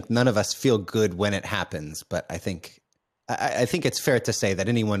 I think none of us feel good when it happens, but I think it's fair to say that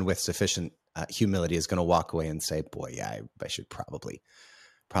anyone with sufficient humility is going to walk away and say, boy, yeah, I should probably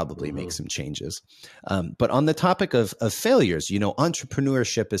make some changes. But on the topic of failures,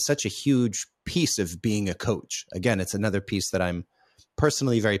 entrepreneurship is such a huge piece of being a coach. Again, it's another piece that I'm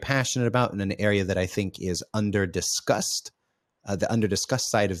personally very passionate about, in an area that I think is under-discussed, the under-discussed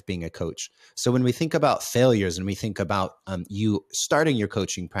side of being a coach. So when we think about failures and we think about you starting your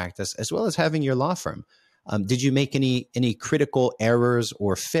coaching practice as well as having your law firm, did you make any critical errors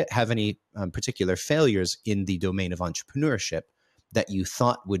or have any particular failures in the domain of entrepreneurship that you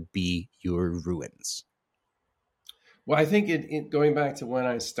thought would be your ruins? Well, I think going back to when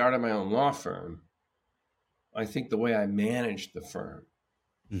I started my own law firm, I think the way I managed the firm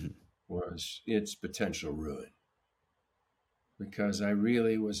was its potential ruin, because I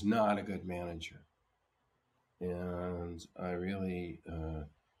really was not a good manager. And I really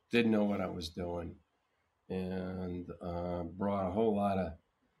didn't know what I was doing, and brought a whole lot of,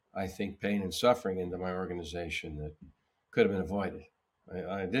 I think, pain and suffering into my organization that could have been avoided.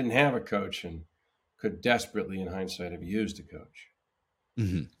 I didn't have a coach and could desperately, in hindsight, have used a coach.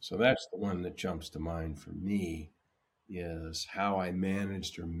 So that's the one that jumps to mind for me, is how I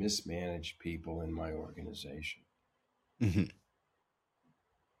managed or mismanaged people in my organization.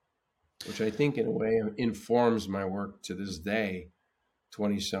 Which I think in a way informs my work to this day,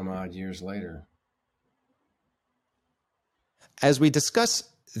 20 some odd years later. As we discuss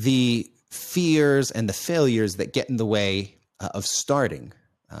the fears and the failures that get in the way of starting,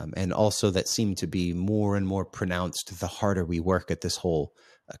 and also that seem to be more and more pronounced the harder we work at this whole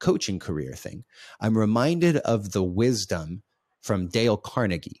coaching career thing, I'm reminded of the wisdom from Dale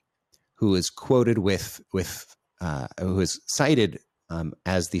Carnegie, who is quoted who is cited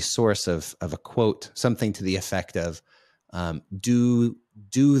as the source of a quote, something to the effect of, do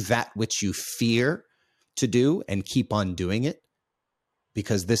that which you fear to do and keep on doing it,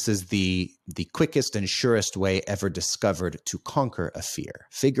 because this is the quickest and surest way ever discovered to conquer a fear.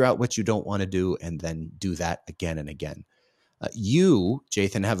 Figure out what you don't want to do and then do that again and again. You,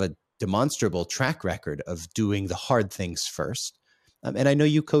 Jathan, have a demonstrable track record of doing the hard things first. And I know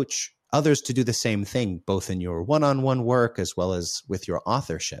you coach others to do the same thing, both in your one-on-one work as well as with your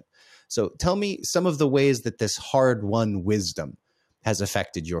authorship. So tell me some of the ways that this hard-won wisdom has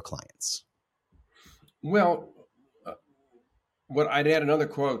affected your clients. Well, what I'd add another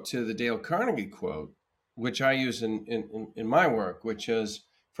quote to the Dale Carnegie quote, which I use in my work, which is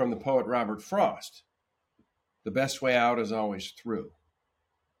from the poet Robert Frost. The best way out is always through.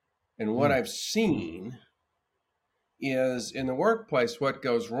 And what I've seen is in the workplace, what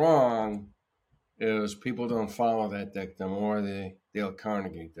goes wrong is people don't follow that dictum, or the Dale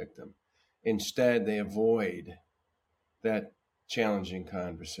Carnegie dictum. Instead, they avoid that challenging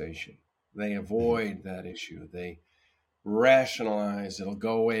conversation. They avoid that issue. They rationalize it'll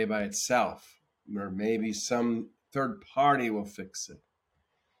go away by itself, or maybe some third party will fix it.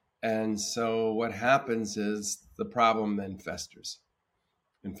 And so what happens is the problem then festers.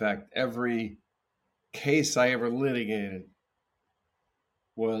 In fact, every case I ever litigated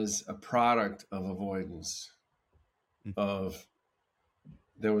was a product of avoidance. Of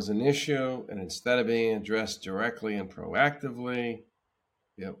there was an issue, and instead of being addressed directly and proactively,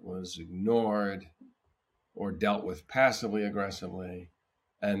 it was ignored or dealt with passively aggressively,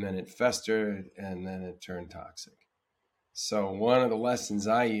 and then it festered, and then it turned toxic. So one of the lessons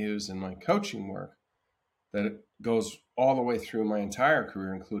I use in my coaching work that it goes all the way through my entire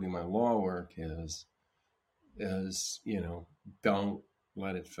career, including my law work, is don't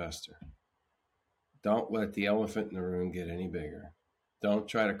let it fester. Don't let the elephant in the room get any bigger. Don't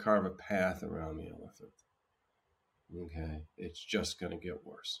try to carve a path around the elephant. Okay? It's just going to get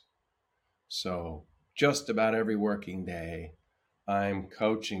worse. So just about every working day, I'm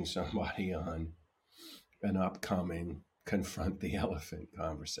coaching somebody on an upcoming confront the elephant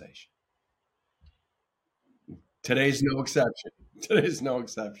conversation. Today's no exception.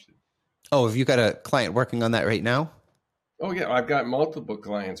 Oh, have you got a client working on that right now? Oh, yeah. I've got multiple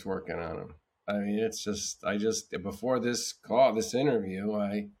clients working on them. I mean, before this interview,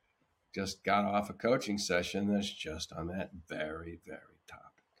 I just got off a coaching session that's just on that very, very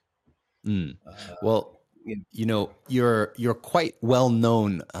topic. Well, you're quite well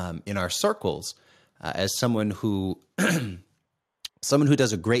known in our circles as someone who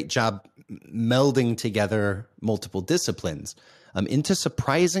does a great job melding together multiple disciplines into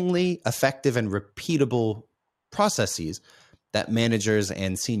surprisingly effective and repeatable processes that managers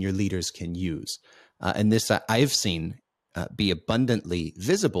and senior leaders can use. And this I've seen be abundantly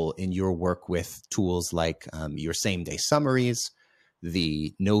visible in your work with tools like your same-day summaries,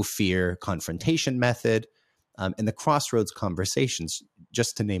 the no-fear confrontation method, and the crossroads conversations,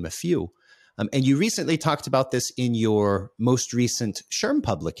 just to name a few. And you recently talked about this in your most recent SHRM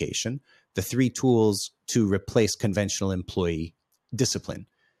publication, The 3 Tools to Replace Conventional Employee Discipline,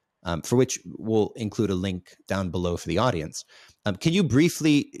 for which we'll include a link down below for the audience. Can you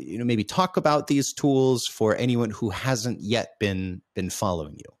briefly, maybe talk about these tools for anyone who hasn't yet been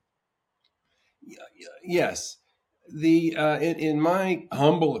following you? Yes. In my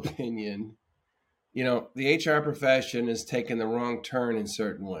humble opinion, the HR profession has taken the wrong turn in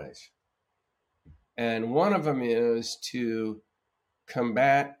certain ways. And one of them is to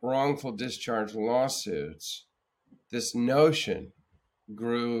combat wrongful discharge lawsuits. This notion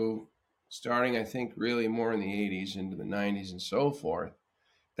grew starting, I think, really more in the 80s into the 90s and so forth,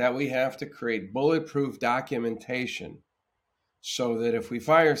 that we have to create bulletproof documentation so that if we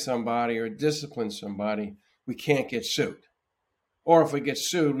fire somebody or discipline somebody, we can't get sued. Or if we get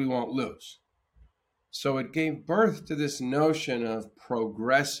sued, we won't lose. So it gave birth to this notion of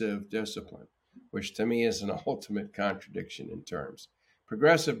progressive discipline, which to me is an ultimate contradiction in terms.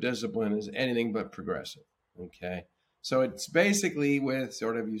 Progressive discipline is anything but progressive, okay? So it's basically with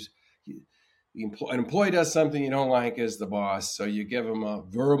sort of an employee does something you don't like as the boss, so you give them a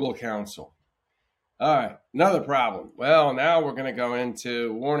verbal counsel. All right, another problem. Well, now we're going to go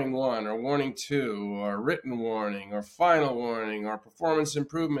into warning 1 or warning 2 or written warning or final warning or performance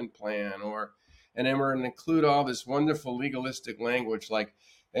improvement plan, and then we're going to include all this wonderful legalistic language like,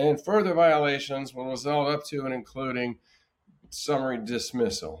 and further violations will result up to and including summary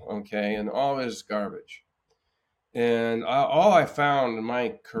dismissal, okay, and all this garbage. And all I found in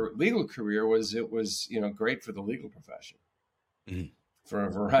my legal career was it was, great for the legal profession for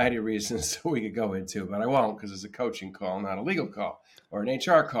a variety of reasons that we could go into, but I won't because it's a coaching call, not a legal call or an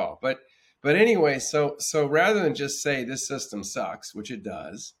HR call. But anyway, so rather than just say this system sucks, which it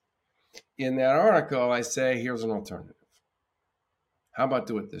does, in that article I say here's an alternative. How about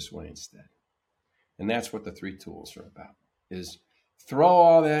do it this way instead? And that's what the 3 tools are about: is throw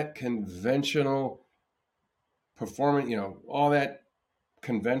all that conventional performance, all that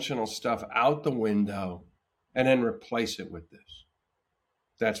conventional stuff out the window and then replace it with this.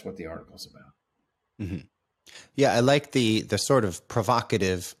 That's what the article's about. Mm-hmm. Yeah, I like the sort of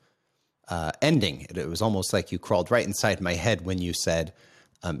provocative ending. It was almost like you crawled right inside my head when you said,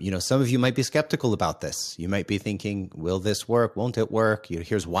 some of you might be skeptical about this. You might be thinking, will this work? Won't it work?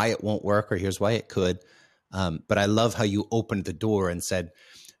 Here's why it won't work, or here's why it could. But I love how you opened the door and said,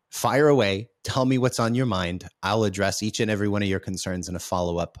 fire away. Tell me what's on your mind. I'll address each and every one of your concerns in a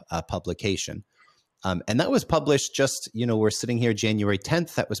follow-up publication. And that was published just, we're sitting here January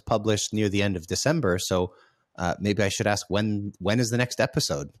 10th. That was published near the end of December. So maybe I should ask, when is the next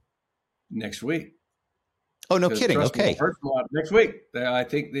episode? Next week. Oh, no kidding. Okay. Next week. I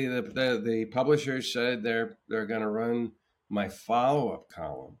think the publishers said they're going to run my follow-up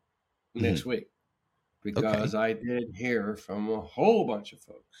column next week, because I did hear from a whole bunch of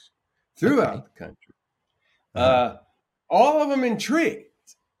folks throughout the country. All of them intrigued,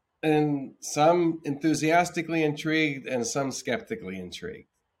 and some enthusiastically intrigued and some skeptically intrigued.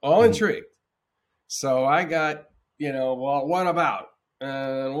 All intrigued. So I got, well, what about?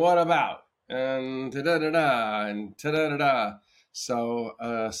 And what about? And da-da-da-da, and da-da-da-da. So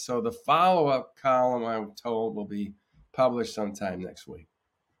the follow-up column, I'm told, will be published sometime next week.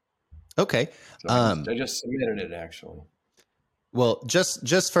 Okay. So I just submitted it, actually. Well,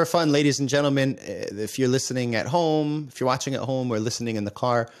 just for fun, ladies and gentlemen, if you're listening at home, if you're watching at home or listening in the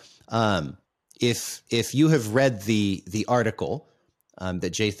car, if you have read the article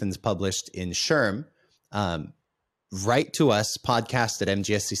that Jathan's published in SHRM, write to us,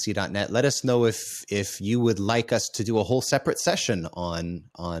 podcast@mgscc.net. Let us know if you would like us to do a whole separate session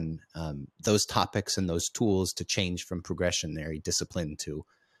on those topics and those tools to change from progressionary discipline to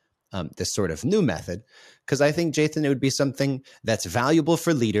this sort of new method. Because I think, Jathan, it would be something that's valuable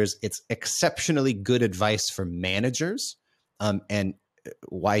for leaders. It's exceptionally good advice for managers. And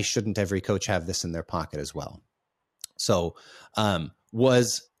why shouldn't every coach have this in their pocket as well? So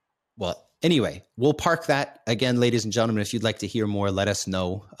anyway, we'll park that. Again, ladies and gentlemen, if you'd like to hear more, let us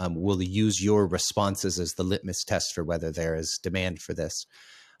know. We'll use your responses as the litmus test for whether there is demand for this.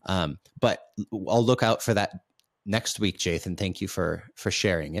 But I'll look out for that next week, Jathan. Thank you for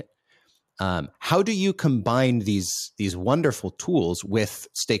sharing it. How do you combine these wonderful tools with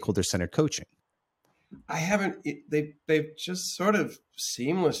stakeholder-centered coaching? I haven't. They've just sort of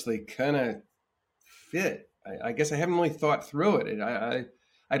seamlessly kind of fit. I guess I haven't really thought through it.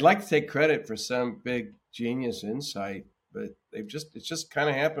 I'd like to take credit for some big genius insight, but it's just kind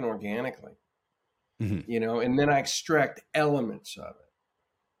of happened organically, and then I extract elements of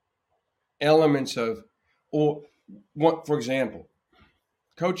it. For example,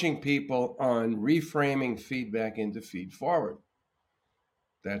 coaching people on reframing feedback into feed forward.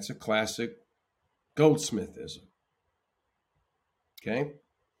 That's a classic Goldsmithism. Okay?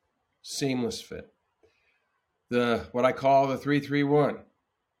 Seamless fit. What I call the 3-3-1.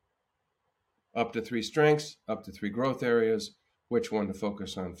 Up to 3 strengths, up to 3 growth areas, which one to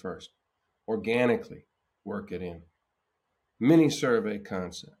focus on first. Organically work it in. Mini survey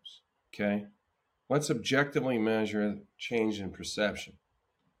concepts. Okay? Let's objectively measure change in perception.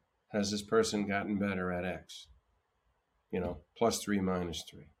 Has this person gotten better at X? +3,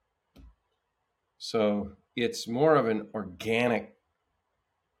 -3. So it's more of an organic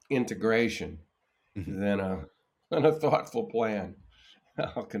integration than a thoughtful plan.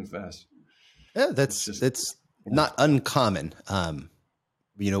 I'll confess. Yeah, it's not uncommon.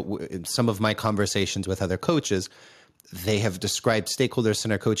 In some of my conversations with other coaches, they have described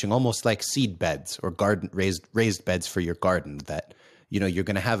stakeholder-centered coaching almost like seed beds or raised beds for your garden, that you're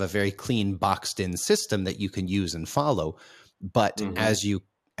going to have a very clean, boxed-in system that you can use and follow. But as you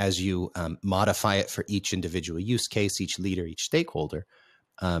modify it for each individual use case, each leader, each stakeholder,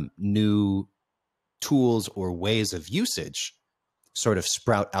 new tools or ways of usage sort of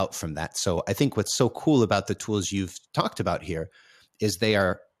sprout out from that. So I think what's so cool about the tools you've talked about here is they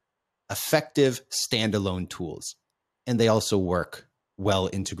are effective standalone tools, and they also work well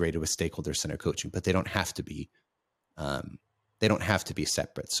integrated with stakeholder-centered coaching, but they don't have to be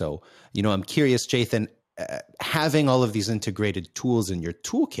separate. So, I'm curious, Jathan, having all of these integrated tools in your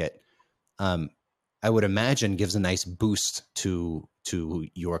toolkit, I would imagine gives a nice boost to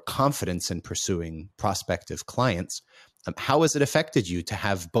your confidence in pursuing prospective clients. How has it affected you to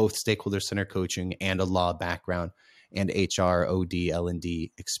have both stakeholder-centered coaching and a law background and HR, OD,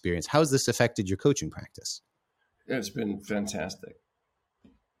 L&D experience? How has this affected your coaching practice? It's been fantastic.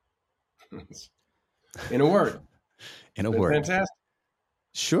 In a word. Fantastic.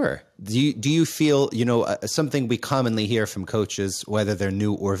 Sure. Do you feel, something we commonly hear from coaches, whether they're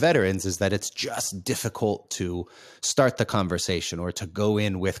new or veterans, is that it's just difficult to start the conversation or to go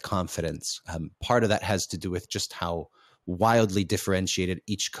in with confidence. Part of that has to do with just how wildly differentiated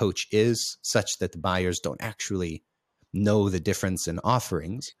each coach is, such that the buyers don't actually know the difference in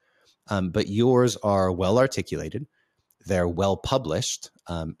offerings. But yours are well articulated. They're well published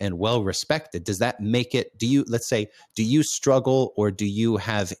and well respected. Does that make it, do you struggle, or do you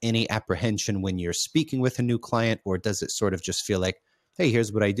have any apprehension when you're speaking with a new client, or does it sort of just feel like, hey,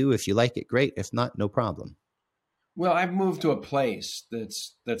 here's what I do. If you like it, great. If not, no problem. Well, I've moved to a place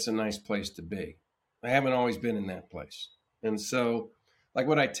that's a nice place to be. I haven't always been in that place. And so, like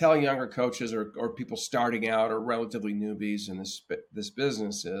what I tell younger coaches or people starting out or relatively newbies in this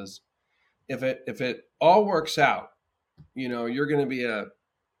business is, if it all works out, you're going to be a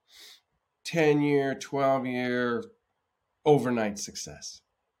 10-year, 12-year overnight success.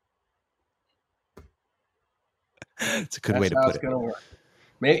 It's a good That's way to how put it's it. going to work.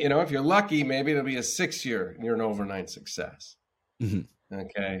 If you're lucky, maybe it'll be a 6-year and you're an overnight success. Mm-hmm.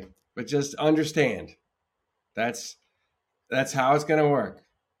 Okay. But just understand that's how it's going to work.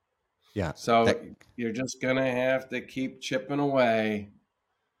 Yeah. So you're just going to have to keep chipping away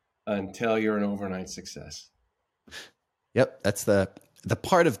until you're an overnight success. Yep. That's the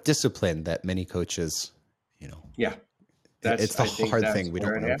part of discipline that many coaches, Yeah. it's the hard thing we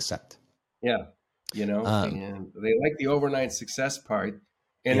don't want to accept. Yeah. And they like the overnight success part.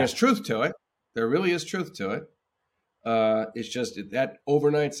 And there's truth to it. There really is truth to it. It's just that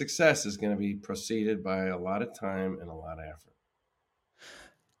overnight success is going to be preceded by a lot of time and a lot of effort.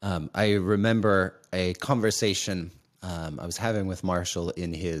 I remember a conversation I was having with Marshall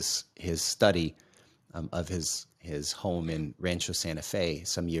in his study of his home in Rancho Santa Fe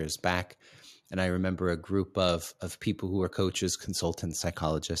some years back. And I remember a group of people who were coaches, consultants,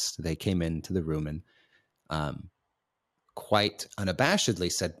 psychologists. They came into the room and quite unabashedly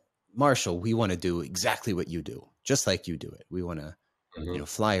said, Marshall, we want to do exactly what you do, just like you do it. We want to,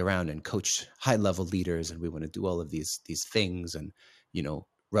 fly around and coach high-level leaders, and we want to do all of these things and,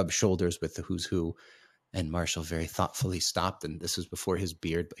 rub shoulders with the who's who. And Marshall very thoughtfully stopped, and this was before his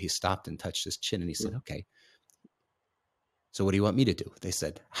beard, but he stopped and touched his chin, and he said, okay, so what do you want me to do? They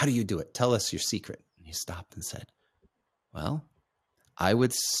said, how do you do it? Tell us your secret. And he stopped and said, well, I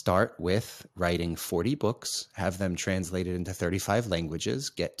would start with writing 40 books, have them translated into 35 languages,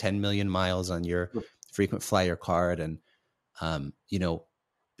 get 10 million miles on your frequent flyer card, and,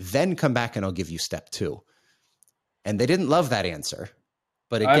 then come back and I'll give you step 2. And they didn't love that answer.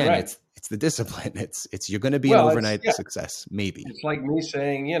 But again, it's the discipline. It's you're going to be an overnight success, maybe. It's like me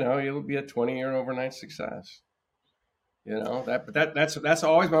saying, you'll be a 20-year overnight success. That's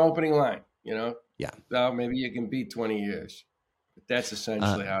always my opening line. Yeah. Maybe you can beat 20 years, but that's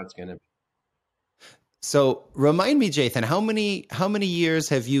essentially how it's going to be. So remind me, Jathan, how many years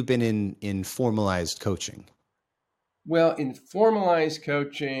have you been in formalized coaching? Well, in formalized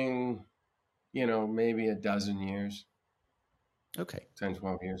coaching, maybe a dozen years. Okay. 10,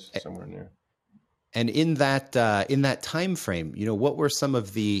 12 years, somewhere in there. And in that time frame, what were some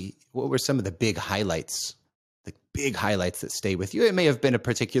of the big highlights, the big highlights that stay with you? It may have been a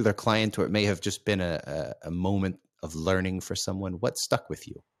particular client, or it may have just been a moment of learning for someone. What stuck with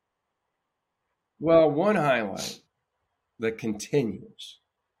you? Well, one highlight that continues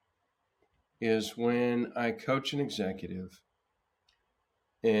is when I coach an executive,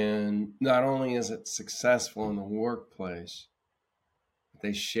 and not only is it successful in the workplace,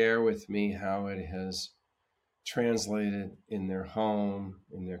 they share with me how it has translated in their home,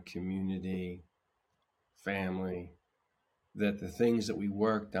 in their community, family, that the things that we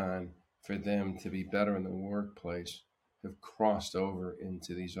worked on for them to be better in the workplace have crossed over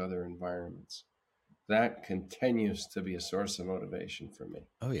into these other environments. That continues to be a source of motivation for me.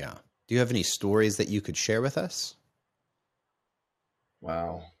 Oh, yeah. Do you have any stories that you could share with us?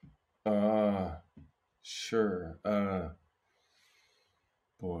 Wow. Sure.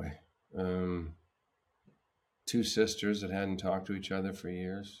 Boy. 2 sisters that hadn't talked to each other for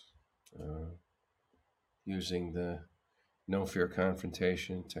years, using the no fear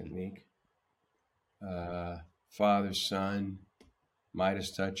confrontation technique. Father, son,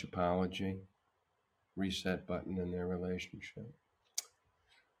 Midas touch apology, reset button in their relationship.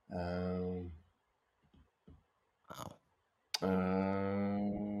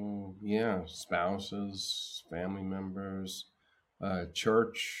 Spouses, family members,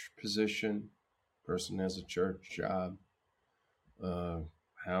 church position. Person has a church job.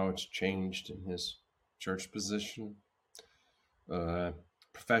 How it's changed in his church position.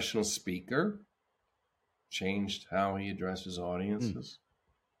 Professional speaker, changed how he addresses audiences.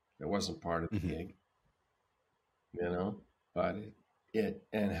 That wasn't part of the gig, but it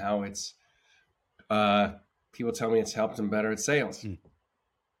and how it's people tell me it's helped him better at sales,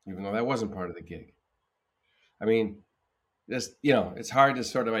 even though that wasn't part of the gig. I mean, this, it's hard to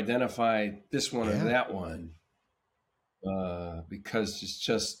sort of identify this one or that one because it's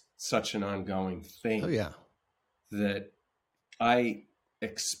just such an ongoing thing. Oh, yeah. That I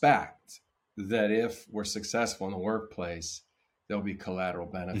expect that if we're successful in the workplace, there'll be collateral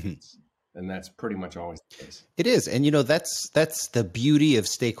benefits. And that's pretty much always the case. It is. And, that's the beauty of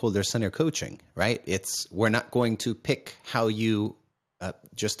stakeholder centered coaching, right? We're not going to pick how you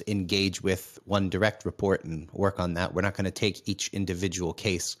just engage with one direct report and work on that. We're not going to take each individual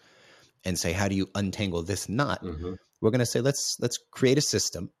case and say, how do you untangle this knot? Mm-hmm. We're going to say, let's create a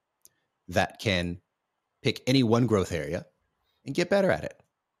system that can pick any one growth area and get better at it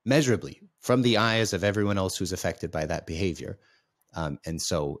measurably from the eyes of everyone else who's affected by that behavior. And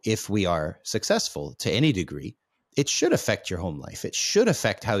so if we are successful to any degree, it should affect your home life. It should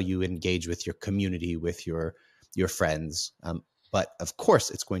affect how you engage with your community, with your friends. But of course,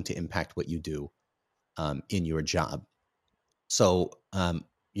 it's going to impact what you do in your job. So,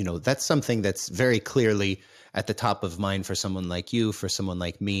 that's something that's very clearly at the top of mind for someone like you, for someone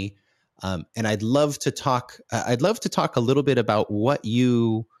like me. And I'd love to talk a little bit about what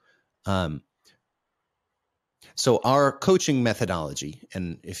you, so our coaching methodology,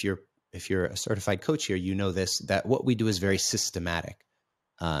 and if you're a certified coach here, you know this, that what we do is very systematic.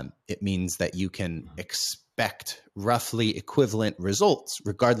 It means that you can expect roughly equivalent results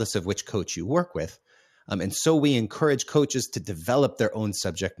regardless of which coach you work with. And so we encourage coaches to develop their own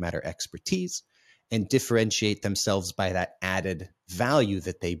subject matter expertise and differentiate themselves by that added value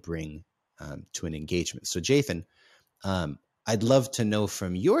that they bring to an engagement. So Jathan, I'd love to know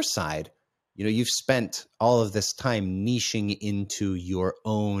from your side, you've spent all of this time niching into your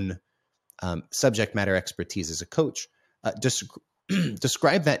own subject matter expertise as a coach.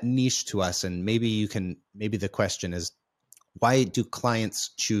 Describe that niche to us, and maybe the question is, why do clients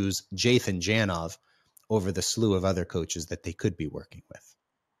choose Jathan Janove over the slew of other coaches that they could be working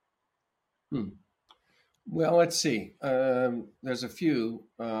with? Well, let's see. There's a few,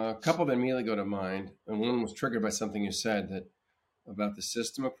 a couple that immediately go to mind, and one was triggered by something you said about the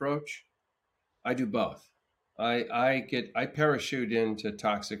system approach. I do both. I parachute into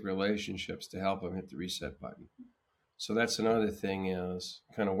toxic relationships to help them hit the reset button. So that's another thing, is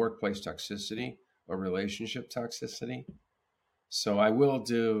kind of workplace toxicity or relationship toxicity. So I will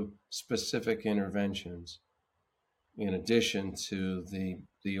do specific interventions in addition to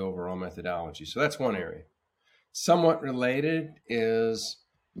the overall methodology. So that's one area. Somewhat related is,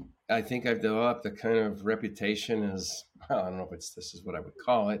 I think I've developed a kind of reputation as, I don't know if this is what I would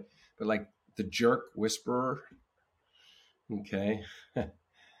call it, but like the jerk whisperer. Okay.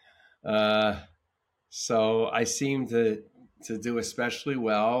 So I seem to do especially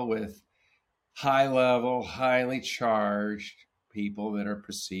well with high level, highly charged people that are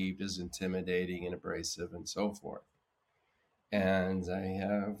perceived as intimidating and abrasive and so forth. And I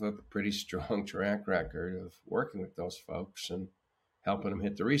have a pretty strong track record of working with those folks and helping them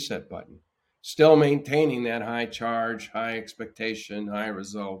hit the reset button. Still maintaining that high charge, high expectation, high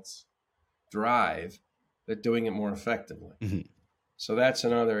results drive, but doing it more effectively. Mm-hmm. So that's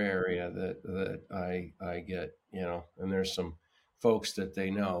another area that I get, and there's some folks that they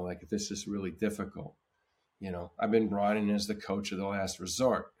know, like, if this is really difficult, I've been brought in as the coach of the last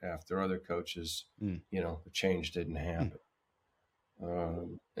resort after other coaches, the change didn't happen.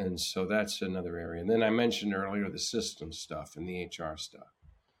 And so that's another area. And then I mentioned earlier the system stuff and the HR stuff.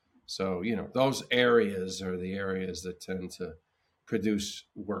 So, those areas are the areas that tend to produce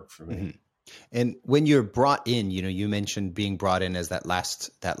work for me. Mm-hmm. And when you're brought in, you mentioned being brought in as that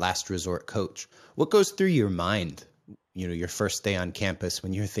last resort coach. What goes through your mind, your first day on campus,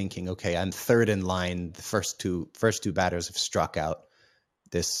 when you're thinking, okay, I'm third in line, the first two batters have struck out.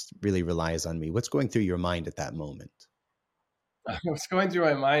 This really relies on me. What's going through your mind at that moment? What's going through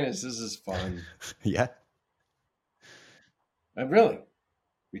my mind is, this is fun. Yeah. Really,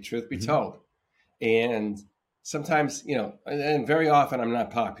 truth be told. And sometimes, and very often I'm not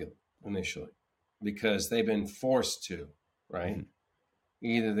popular initially because they've been forced to, right? Mm-hmm.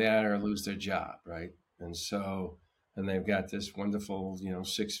 Either that or lose their job, right? And so, and they've got this wonderful,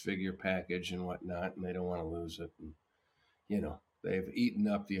 6-figure package and whatnot, and they don't want to lose it. And, they've eaten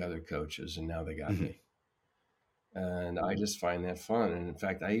up the other coaches, and now they got me. And I just find that fun. And in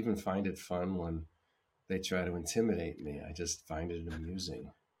fact, I even find it fun when they try to intimidate me. I just find it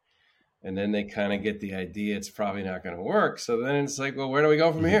amusing. And then they kind of get the idea it's probably not going to work. So then it's like, well, where do we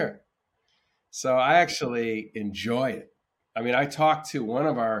go from here? So I actually enjoy it. I mean, I talked to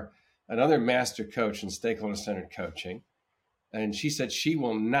another master coach in Stakeholder Centered Coaching, and she said she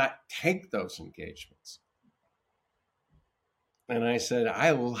will not take those engagements. And I said,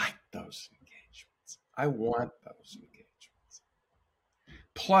 I like those engagements. I want those engagements.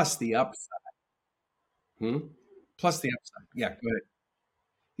 Plus the upside. Plus the upside. Yeah, go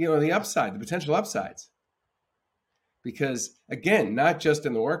ahead. The upside, the potential upsides. Because, again, not just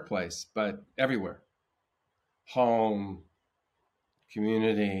in the workplace, but everywhere. Home,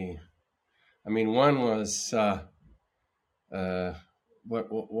 community, I mean, one was one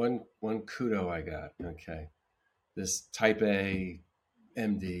kudo I got. Okay, this type A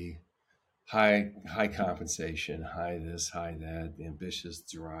MD, high compensation, high this, high that, ambitious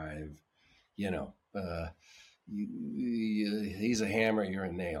drive. You know, he's a hammer, you're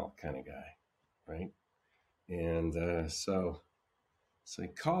a nail kind of guy, right? And so he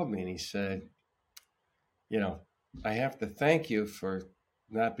called me and he said, I have to thank you for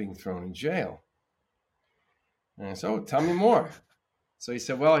not being thrown in jail. And I said, oh, tell me more. So he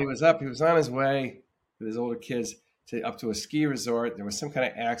said, well, he was on his way with his older kids up to a ski resort. There was some kind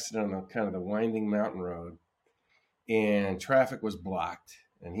of accident on kind of the winding mountain road, and traffic was blocked.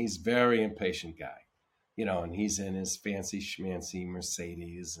 And he's a very impatient guy, and he's in his fancy schmancy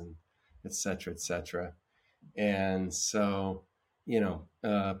Mercedes and et cetera, et cetera. And so,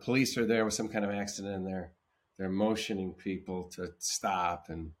 police are there with some kind of accident, and they're motioning people to stop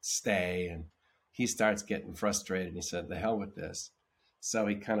and stay. And he starts getting frustrated. And he said, the hell with this. So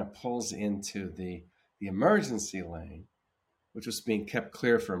he kind of pulls into the emergency lane, which was being kept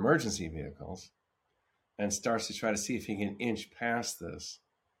clear for emergency vehicles, and starts to try to see if he can inch past this.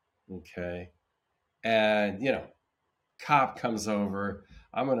 Okay. And, cop comes over.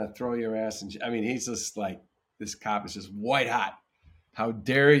 I'm going to throw your ass in. I mean, he's just like, this cop is just white hot. How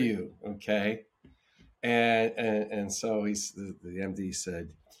dare you? Okay. And so the MD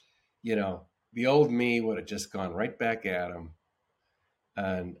said, the old me would have just gone right back at him.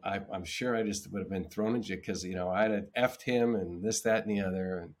 And I'm sure I just would have been thrown in jail because, I'd have effed him and this, that, and the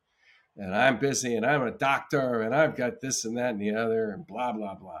other. And I'm busy and I'm a doctor and I've got this and that and the other and blah,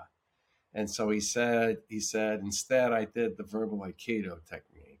 blah, blah. And so he said, instead I did the verbal Aikido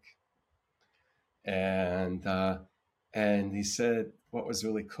technique. And he said, what was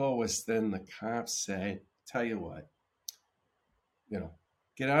really cool was then the cops said, tell you what,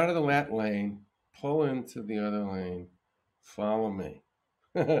 get out of the left lane, pull into the other lane, follow me.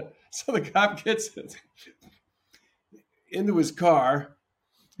 So the cop gets into his car,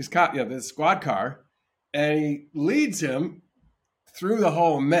 the squad car, and he leads him through the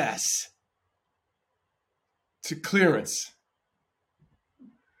whole mess to clearance.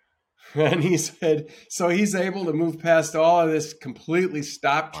 And he said, so he's able to move past all of this completely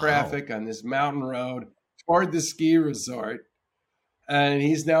stopped traffic on this mountain road toward the ski resort. And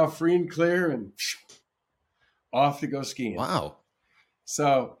he's now free and clear and off to go skiing. Wow.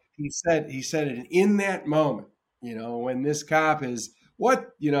 So he said, and in that moment, when this cop is,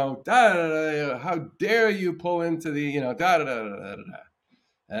 what, how dare you pull into the,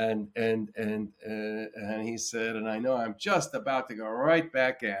 And he said, and I know I'm just about to go right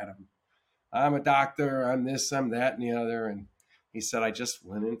back at him. I'm a doctor, I'm this, I'm that, and the other. And he said, I just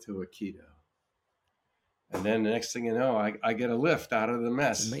went into Aikido. And then the next thing you know, I get a lift out of the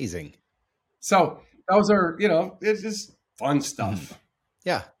mess. That's amazing. So those are, it's just fun stuff. Mm-hmm.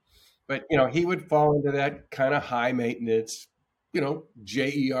 Yeah. But, he would fall into that kind of high maintenance,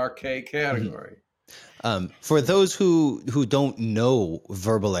 JERK category. Mm-hmm. For those who don't know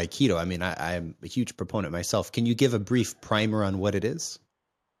verbal Aikido, I mean, I'm a huge proponent myself. Can you give a brief primer on what it is?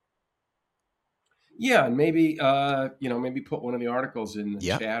 Yeah, and maybe maybe put one of the articles in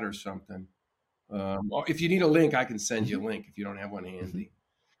the chat or something. Or if you need a link, I can send you a link if you don't have one handy.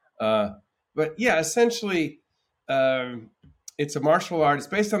 But yeah, essentially, it's a martial art. It's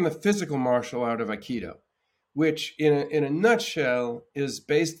based on the physical martial art of Aikido, which in a nutshell is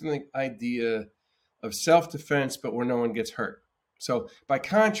based on the idea of self-defense, but where no one gets hurt. So by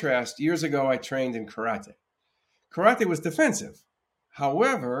contrast, years ago, I trained in karate. Karate was defensive.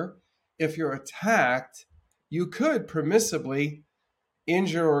 However, if you're attacked, you could permissibly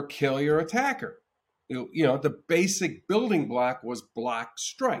injure or kill your attacker. The basic building block was block,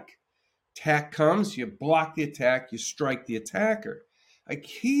 strike. Attack comes, you block the attack, you strike the attacker.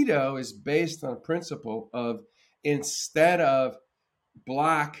 Aikido is based on a principle of instead of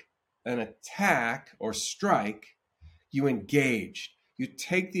block an attack or strike, you engage. You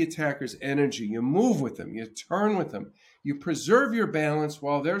take the attacker's energy, you move with them, you turn with them, you preserve your balance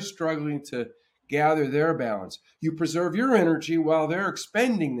while they're struggling to gather their balance. You preserve your energy while they're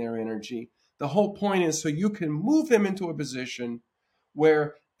expending their energy. The whole point is so you can move them into a position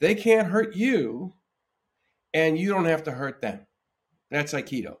where they can't hurt you and you don't have to hurt them. That's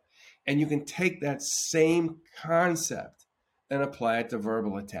Aikido. And you can take that same concept and apply it to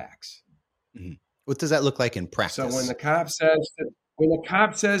verbal attacks. Mm-hmm. What does that look like in practice? So when the cop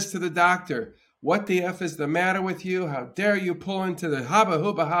says to the doctor, what the F is the matter with you? How dare you pull into the haba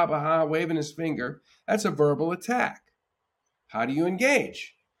hooba haba ha, waving his finger? That's a verbal attack. How do you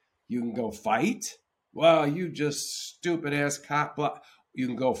engage? You can go fight. Well, you just stupid ass cop. Blah. You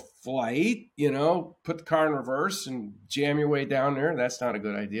can go flight, put the car in reverse and jam your way down there. That's not a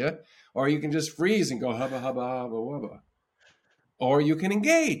good idea. Or you can just freeze and go hubba, hubba, hubba, wubba. Or you can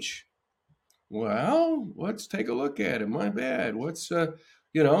engage. Well, let's take a look at it. My bad. What's,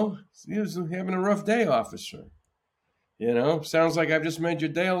 he was having a rough day, officer. Sounds like I've just made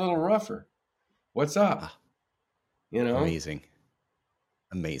your day a little rougher. What's up? Amazing.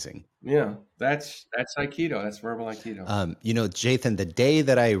 Yeah, that's Aikido. That's verbal Aikido. Jathan, the day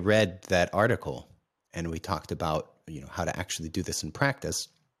that I read that article and we talked about, how to actually do this in practice,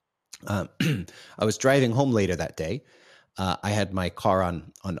 I was driving home later that day. I had my car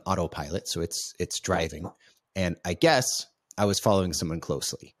on autopilot, so it's driving. And I guess I was following someone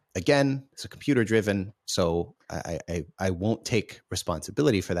closely. Again, it's a computer driven, so I won't take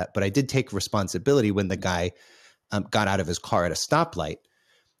responsibility for that. But I did take responsibility when the guy got out of his car at a stoplight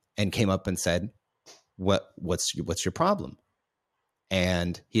and came up and said, what's your problem?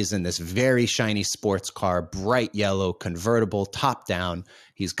 And he's in this very shiny sports car, bright yellow, convertible, top down.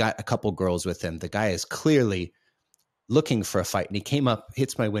 He's got a couple girls with him. The guy is clearly looking for a fight. And he came up,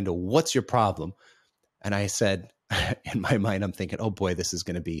 hits my window. What's your problem? And I said, in my mind, I'm thinking, oh boy, this is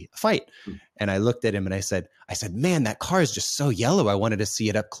going to be a fight. And I looked at him and I said, man, that car is just so yellow. I wanted to see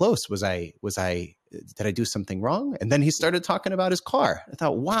it up close. Did I do something wrong? And then he started talking about his car. I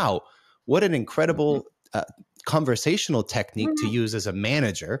thought, wow, what an incredible conversational technique to use as a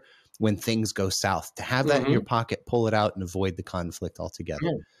manager when things go south, to have that in your pocket, pull it out and avoid the conflict altogether.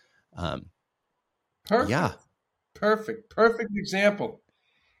 Perfect. Yeah. Perfect example.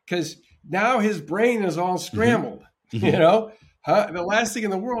 Because now his brain is all scrambled, The last thing in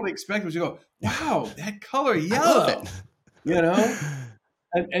the world he expected was to go, wow, that color yellow,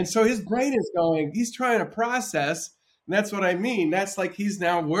 And so his brain is going, he's trying to process. And that's what I mean. That's like he's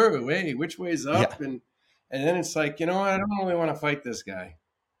now worried, hey, which way's up? Yeah. And then it's like, I don't really want to fight this guy.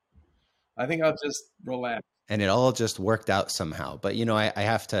 I think I'll just relax. And it all just worked out somehow. But, I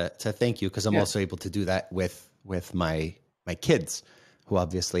have to thank you because I'm also able to do that with my kids, who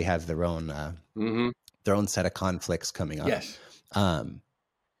obviously have their own set of conflicts coming up. Yes.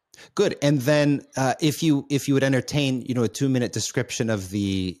 Good. And then if you would entertain, a 2-minute description of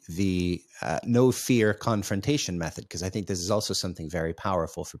the no fear confrontation method, because I think this is also something very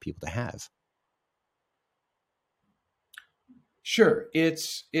powerful for people to have. Sure. It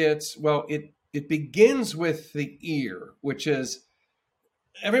begins with the ear, which is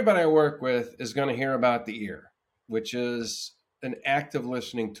everybody I work with is going to hear about the ear, which is an active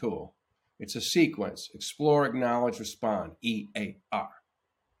listening tool. It's a sequence: explore, acknowledge, respond, EAR.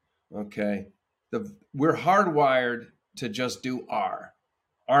 Okay. We're hardwired to just do our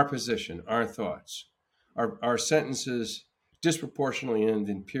position, our thoughts. Our sentences disproportionately end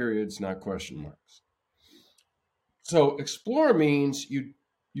in periods, not question marks. So explore means you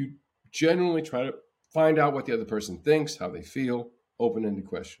genuinely try to find out what the other person thinks, how they feel, open-ended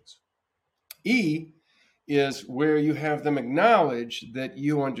questions. E is where you have them acknowledge that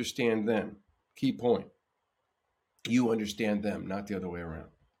you understand them. Key point. You understand them, not the other way around.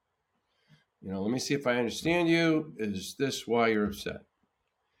 Let me see if I understand you. Is this why you're upset?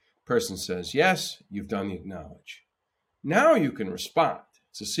 Person says yes, you've done the acknowledge. Now you can respond.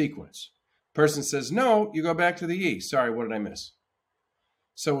 It's a sequence. Person says no, you go back to the E. Sorry, what did I miss?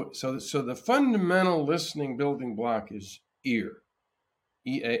 So the fundamental listening building block is ear,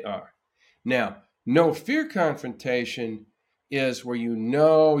 EAR. Now, no fear confrontation is where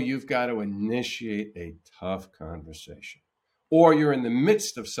you've got to initiate a tough conversation, or you're in the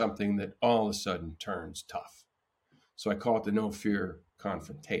midst of something that all of a sudden turns tough. So I call it the no fear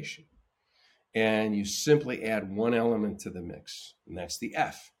confrontation. And you simply add one element to the mix, and that's the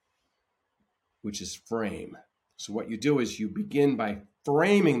F, which is frame. So what you do is you begin by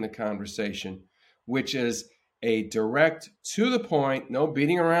framing the conversation, which is a direct, to the point, no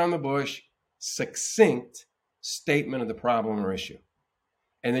beating around the bush, succinct statement of the problem or issue.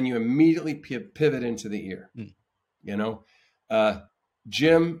 And then you immediately pivot into the ear.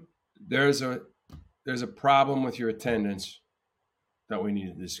 Jim, there's a problem with your attendance that we need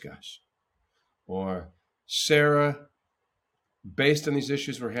to discuss. Or Sarah, based on these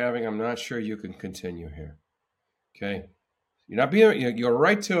issues we're having, I'm not sure you can continue here. Okay. You're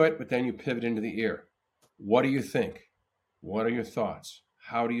right to it, but then you pivot into the ear. What do you think? What are your thoughts?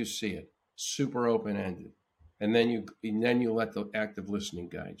 How do you see it? Super open-ended. And then you let the active listening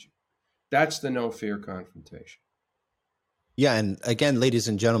guide you. That's the no fear confrontation. Yeah. And again, ladies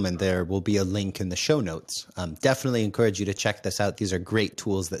and gentlemen, there will be a link in the show notes. Definitely encourage you to check this out. These are great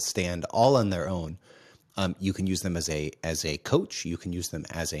tools that stand all on their own. You can use them as a coach. You can use them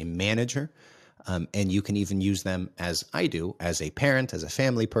as a manager. And you can even use them, as I do, as a parent, as a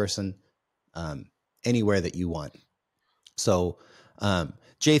family person, anywhere that you want. So,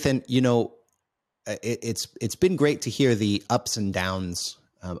 Jathan, it's been great to hear the ups and downs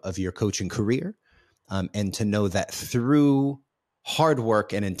of your coaching career, and to know that through hard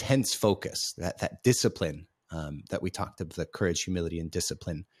work and intense focus, that discipline that we talked about, the courage, humility, and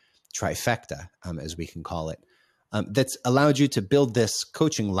discipline trifecta, as we can call it, that's allowed you to build this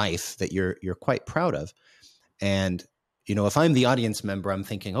coaching life that you're quite proud of. And if I'm the audience member, I'm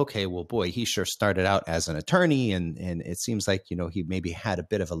thinking, okay, well, boy, he sure started out as an attorney, and it seems like he maybe had a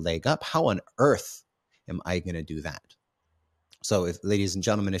bit of a leg up. How on earth am I going to do that? So, ladies and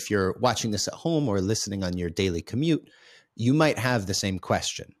gentlemen, if you're watching this at home or listening on your daily commute, you might have the same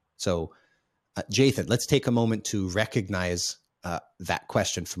question. So, Jathan, let's take a moment to recognize that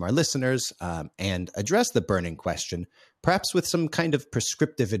question from our listeners, and address the burning question, perhaps with some kind of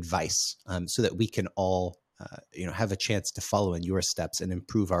prescriptive advice, so that we can all have a chance to follow in your steps and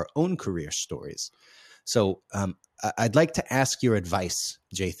improve our own career stories. So I'd like to ask your advice,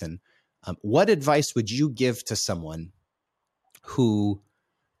 Jathan. What advice would you give to someone who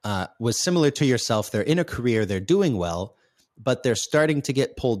was similar to yourself? They're in a career, they're doing well, but they're starting to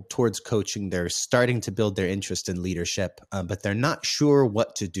get pulled towards coaching. They're starting to build their interest in leadership, but they're not sure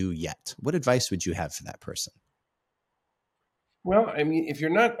what to do yet. What advice would you have for that person? Well, I mean, if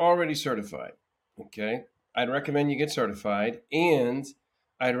you're not already certified, okay, I'd recommend you get certified, and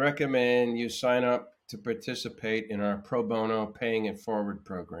I'd recommend you sign up to participate in our pro bono paying it forward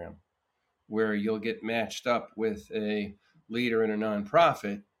program, where you'll get matched up with a leader in a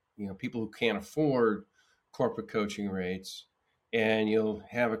nonprofit, people who can't afford corporate coaching rates, and you'll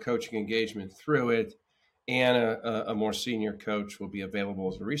have a coaching engagement through it, and a more senior coach will be available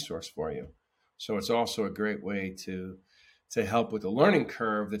as a resource for you. So it's also a great way to help with the learning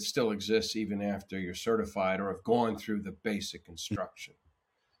curve that still exists even after you're certified or have gone through the basic instruction.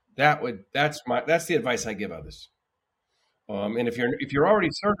 That's the advice I give others. And if you're already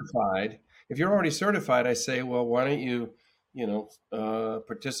certified, I say, well, why don't you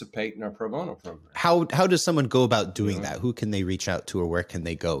participate in our pro bono program? How does someone go about doing that? Who can they reach out to, or where can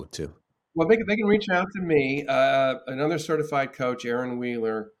they go to? Well, they can reach out to me. Another certified coach, Aaron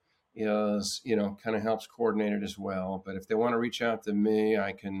Wheeler, is kind of helps coordinate it as well. But if they want to reach out to me,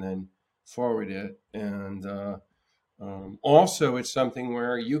 I can then forward it. And also, it's something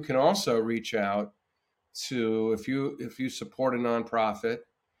where you can also reach out to, if you support a nonprofit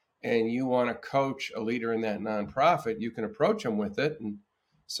and you want to coach a leader in that nonprofit, you can approach them with it and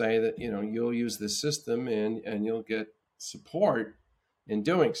say that you'll use this system and you'll get support in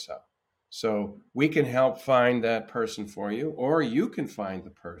doing so. So we can help find that person for you, or you can find the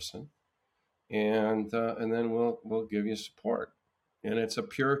person, and then we'll give you support. And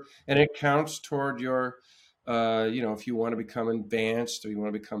it counts toward your, if you want to become advanced or you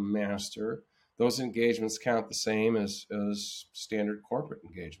want to become master, those engagements count the same as standard corporate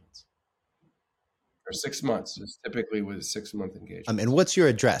engagements. For 6 months, it's typically with a 6-month engagement. And what's your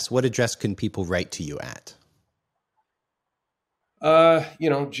address? What address can people write to you at?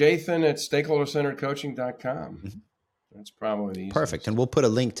 Jathan at stakeholdercenteredcoaching.com. Mm-hmm. That's probably the easiest. Perfect. And we'll put a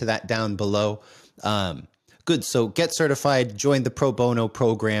link to that down below. Good. So get certified, join the pro bono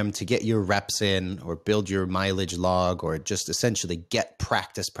program to get your reps in, or build your mileage log, or just essentially get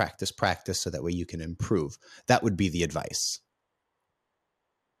practice so that way you can improve. That would be the advice.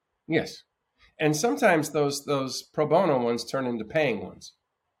 Yes. And sometimes those pro bono ones turn into paying ones.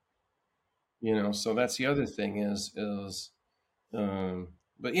 So that's the other thing is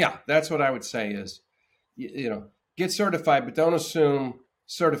but yeah, that's what I would say is, get certified, but don't assume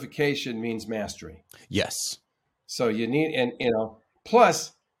certification means mastery. Yes. So you need, and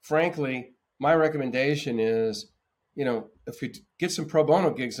plus, frankly, my recommendation is, if you get some pro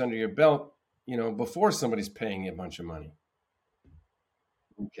bono gigs under your belt, before somebody's paying you a bunch of money.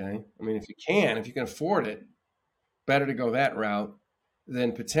 Okay. I mean, if you can afford it, better to go that route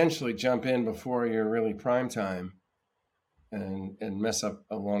than potentially jump in before you're really prime time and mess up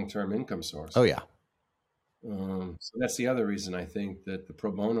a long-term income source. Oh, yeah. So that's the other reason I think that the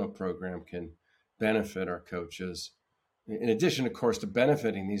pro bono program can benefit our coaches, in addition, of course, to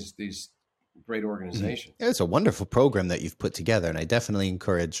benefiting these great organizations. Yeah, it's a wonderful program that you've put together, and I definitely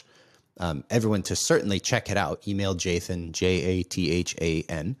encourage everyone to certainly check it out. Email Jathan,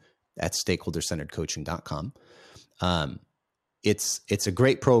 Jathan, at stakeholdercenteredcoaching.com. It's a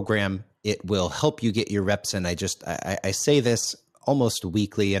great program. It will help you get your reps in. I say this almost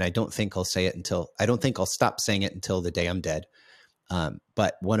weekly, and I don't think I'll stop saying it until the day I'm dead.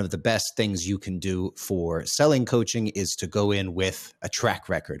 But one of the best things you can do for selling coaching is to go in with a track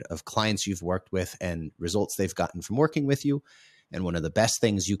record of clients you've worked with and results they've gotten from working with you. And one of the best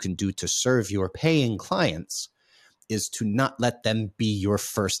things you can do to serve your paying clients is to not let them be your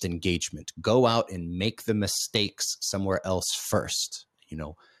first engagement. Go out and make the mistakes somewhere else first.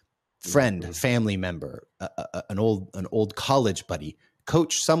 Friend, family member, an old college buddy.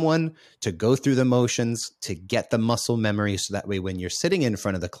 Coach someone to go through the motions, to get the muscle memory, so that way when you're sitting in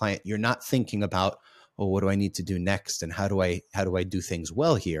front of the client, you're not thinking about, oh, what do I need to do next, and how do I do things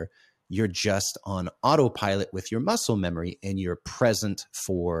well here? You're just on autopilot with your muscle memory, and you're present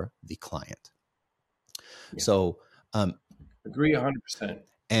for the client. Yeah. So, agree 100%.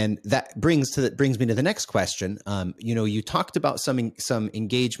 And that brings me to the next question. You talked about some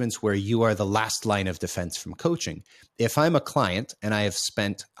engagements where you are the last line of defense from coaching. If I'm a client and I have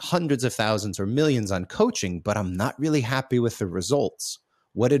spent hundreds of thousands or millions on coaching, but I'm not really happy with the results,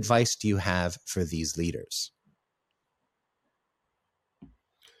 what advice do you have for these leaders?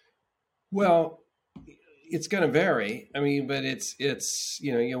 Well, it's going to vary. But it's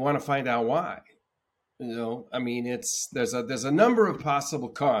you want to find out why. There's a number of possible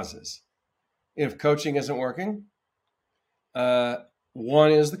causes. If coaching isn't working,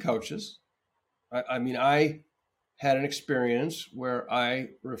 one is the coaches. I had an experience where I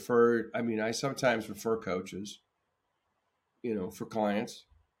sometimes refer coaches, for clients,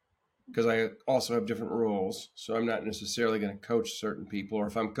 because I also have different roles. So I'm not necessarily going to coach certain people, or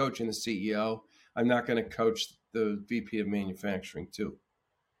if I'm coaching the CEO, I'm not going to coach the VP of manufacturing too.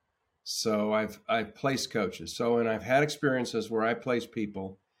 So I've placed coaches. And I've had experiences where I placed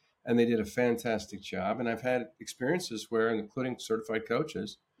people and they did a fantastic job. And I've had experiences where, including certified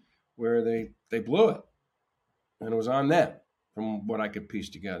coaches, where they blew it. And it was on them, from what I could piece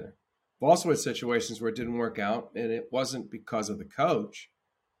together. I've also had situations where it didn't work out, and it wasn't because of the coach,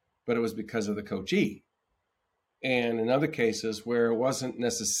 but it was because of the coachee. And in other cases where it wasn't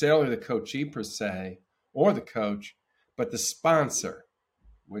necessarily the coachee per se or the coach, but the sponsor,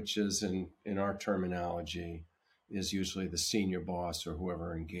 which is in our terminology is usually the senior boss or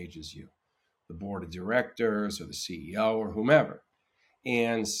whoever engages you, the board of directors or the CEO or whomever.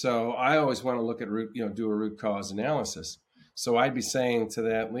 And so I always want to look at do a root cause analysis. So I'd be saying to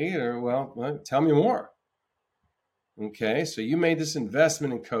that leader, well, tell me more. Okay, so you made this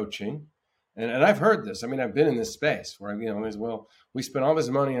investment in coaching, and I've heard this. I've been in this space where we spent all this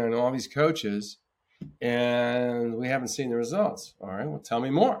money on all these coaches, and we haven't seen the results. All right, well, tell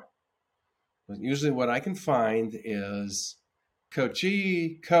me more. But usually what I can find is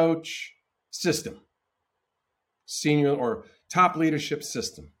coachee, coach, system, senior or top leadership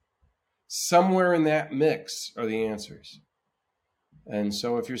system. Somewhere in that mix are the answers. And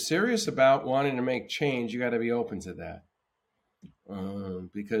so if you're serious about wanting to make change, you got to be open to that.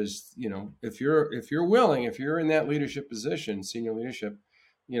 Because, if you're willing, if you're in that leadership position, senior leadership,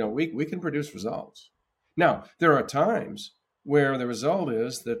 we can produce results. Now, there are times where the result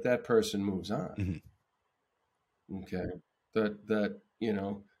is that person moves on. Mm-hmm. Okay.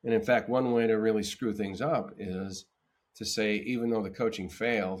 And in fact, one way to really screw things up is to say, even though the coaching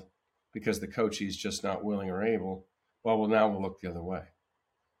failed because the coachee is just not willing or able, well, now we'll look the other way.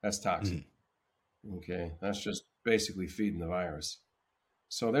 That's toxic. Mm-hmm. Okay. That's just basically feeding the virus.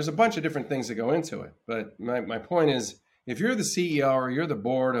 So there's a bunch of different things that go into it. But my point is, if you're the CEO or you're the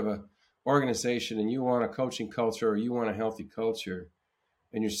board of a organization and you want a coaching culture or you want a healthy culture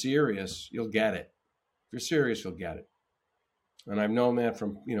and you're serious, you'll get it. If you're serious, you'll get it. And I've known that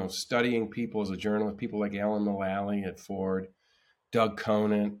from, studying people as a journalist, people like Alan Mullally at Ford, Doug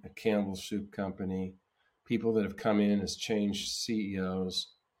Conant at Campbell's Soup Company, people that have come in as changed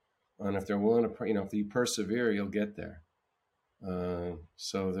CEOs. And if they're willing to, if you persevere, you'll get there.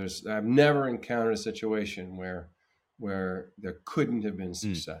 So I've never encountered a situation where there couldn't have been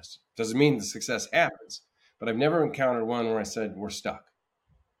success. Doesn't mean the success happens, but I've never encountered one where I said, we're stuck.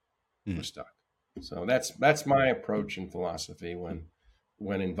 We're stuck. So that's my approach and philosophy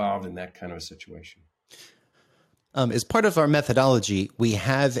when involved in that kind of a situation. As part of our methodology, we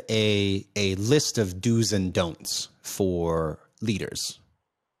have a list of do's and don'ts for leaders.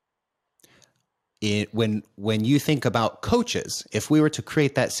 When you think about coaches, if we were to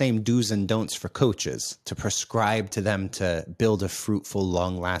create that same do's and don'ts for coaches, to prescribe to them to build a fruitful,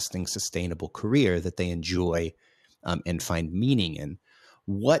 long-lasting, sustainable career that they enjoy and find meaning in,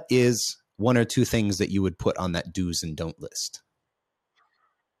 what is one or two things that you would put on that do's and don't list?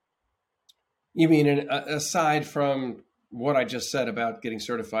 You mean aside from what I just said about getting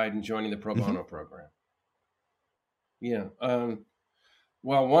certified and joining the pro bono program? Yeah.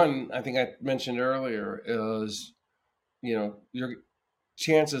 Well, one I think I mentioned earlier is your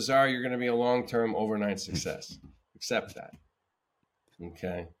chances are you're going to be a long-term overnight success. Accept that.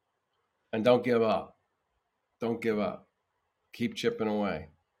 Okay. And don't give up. Don't give up. Keep chipping away.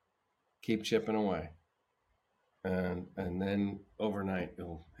 Keep chipping away. And then overnight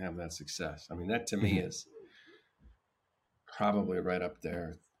you'll have that success. I mean, that to me is probably right up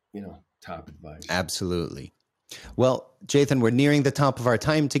there, top advice. Absolutely. Well, Jathan, we're nearing the top of our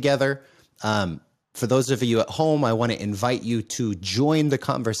time together. For those of you at home, I want to invite you to join the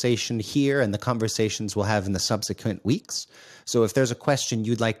conversation here and the conversations we'll have in the subsequent weeks. So if there's a question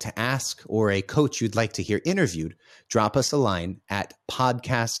you'd like to ask or a coach you'd like to hear interviewed, drop us a line at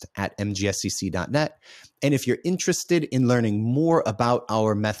podcast@mgscc.net. And if you're interested in learning more about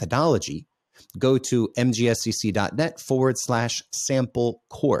our methodology, go to mgscc.net/sample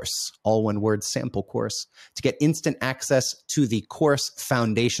course, all one word, sample course, to get instant access to the course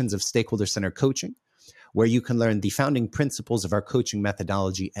Foundations of Stakeholder Centered Coaching, where you can learn the founding principles of our coaching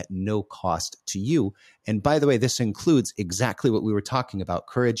methodology at no cost to you. And by the way, this includes exactly what we were talking about,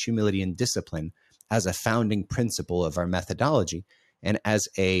 courage, humility, and discipline as a founding principle of our methodology and as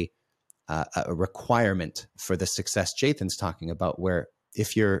a requirement for the success Jathan's talking about, where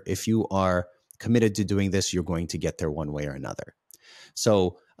if you are committed to doing this, you're going to get there one way or another.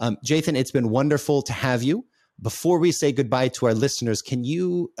 So, Jathan, it's been wonderful to have you. Before we say goodbye to our listeners, can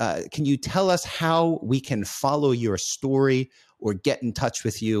you tell us how we can follow your story or get in touch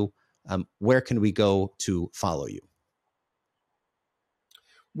with you? Where can we go to follow you?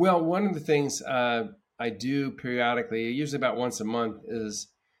 Well, one of the things I do periodically, usually about once a month, is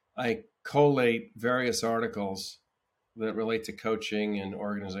I collate various articles that relate to coaching and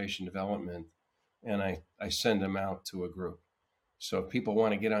organization development, and I send them out to a group. So if people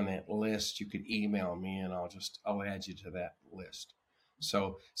want to get on that list, you could email me and I'll add you to that list.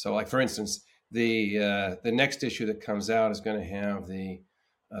 So like, for instance, the next issue that comes out is going to have the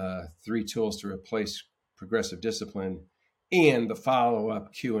 3 tools to replace progressive discipline and the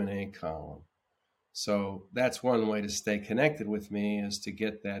follow-up Q&A column. So that's one way to stay connected with me, is to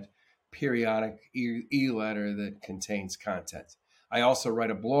get that periodic e-letter that contains content. I also write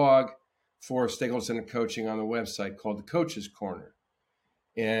a blog for Stakeholder Centered Coaching on the website called The Coach's Corner.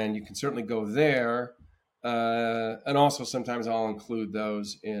 And you can certainly go there. And also sometimes I'll include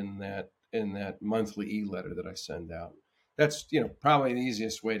those in that monthly e-letter that I send out. That's, probably the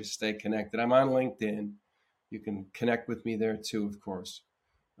easiest way to stay connected. I'm on LinkedIn. You can connect with me there too, of course.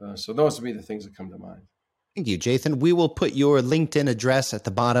 So those would be the things that come to mind. Thank you, Jathan. We will put your LinkedIn address at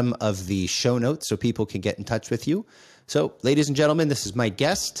the bottom of the show notes so people can get in touch with you. So, ladies and gentlemen, this is my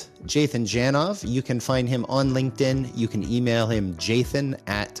guest, Jathan Janove. You can find him on LinkedIn. You can email him,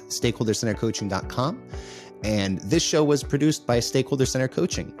 jathan@stakeholdercenteredcoaching.com. And this show was produced by Stakeholder Centered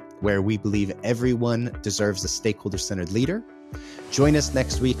Coaching, where we believe everyone deserves a stakeholder-centered leader. Join us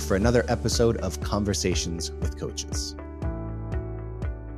next week for another episode of Conversations with Coaches.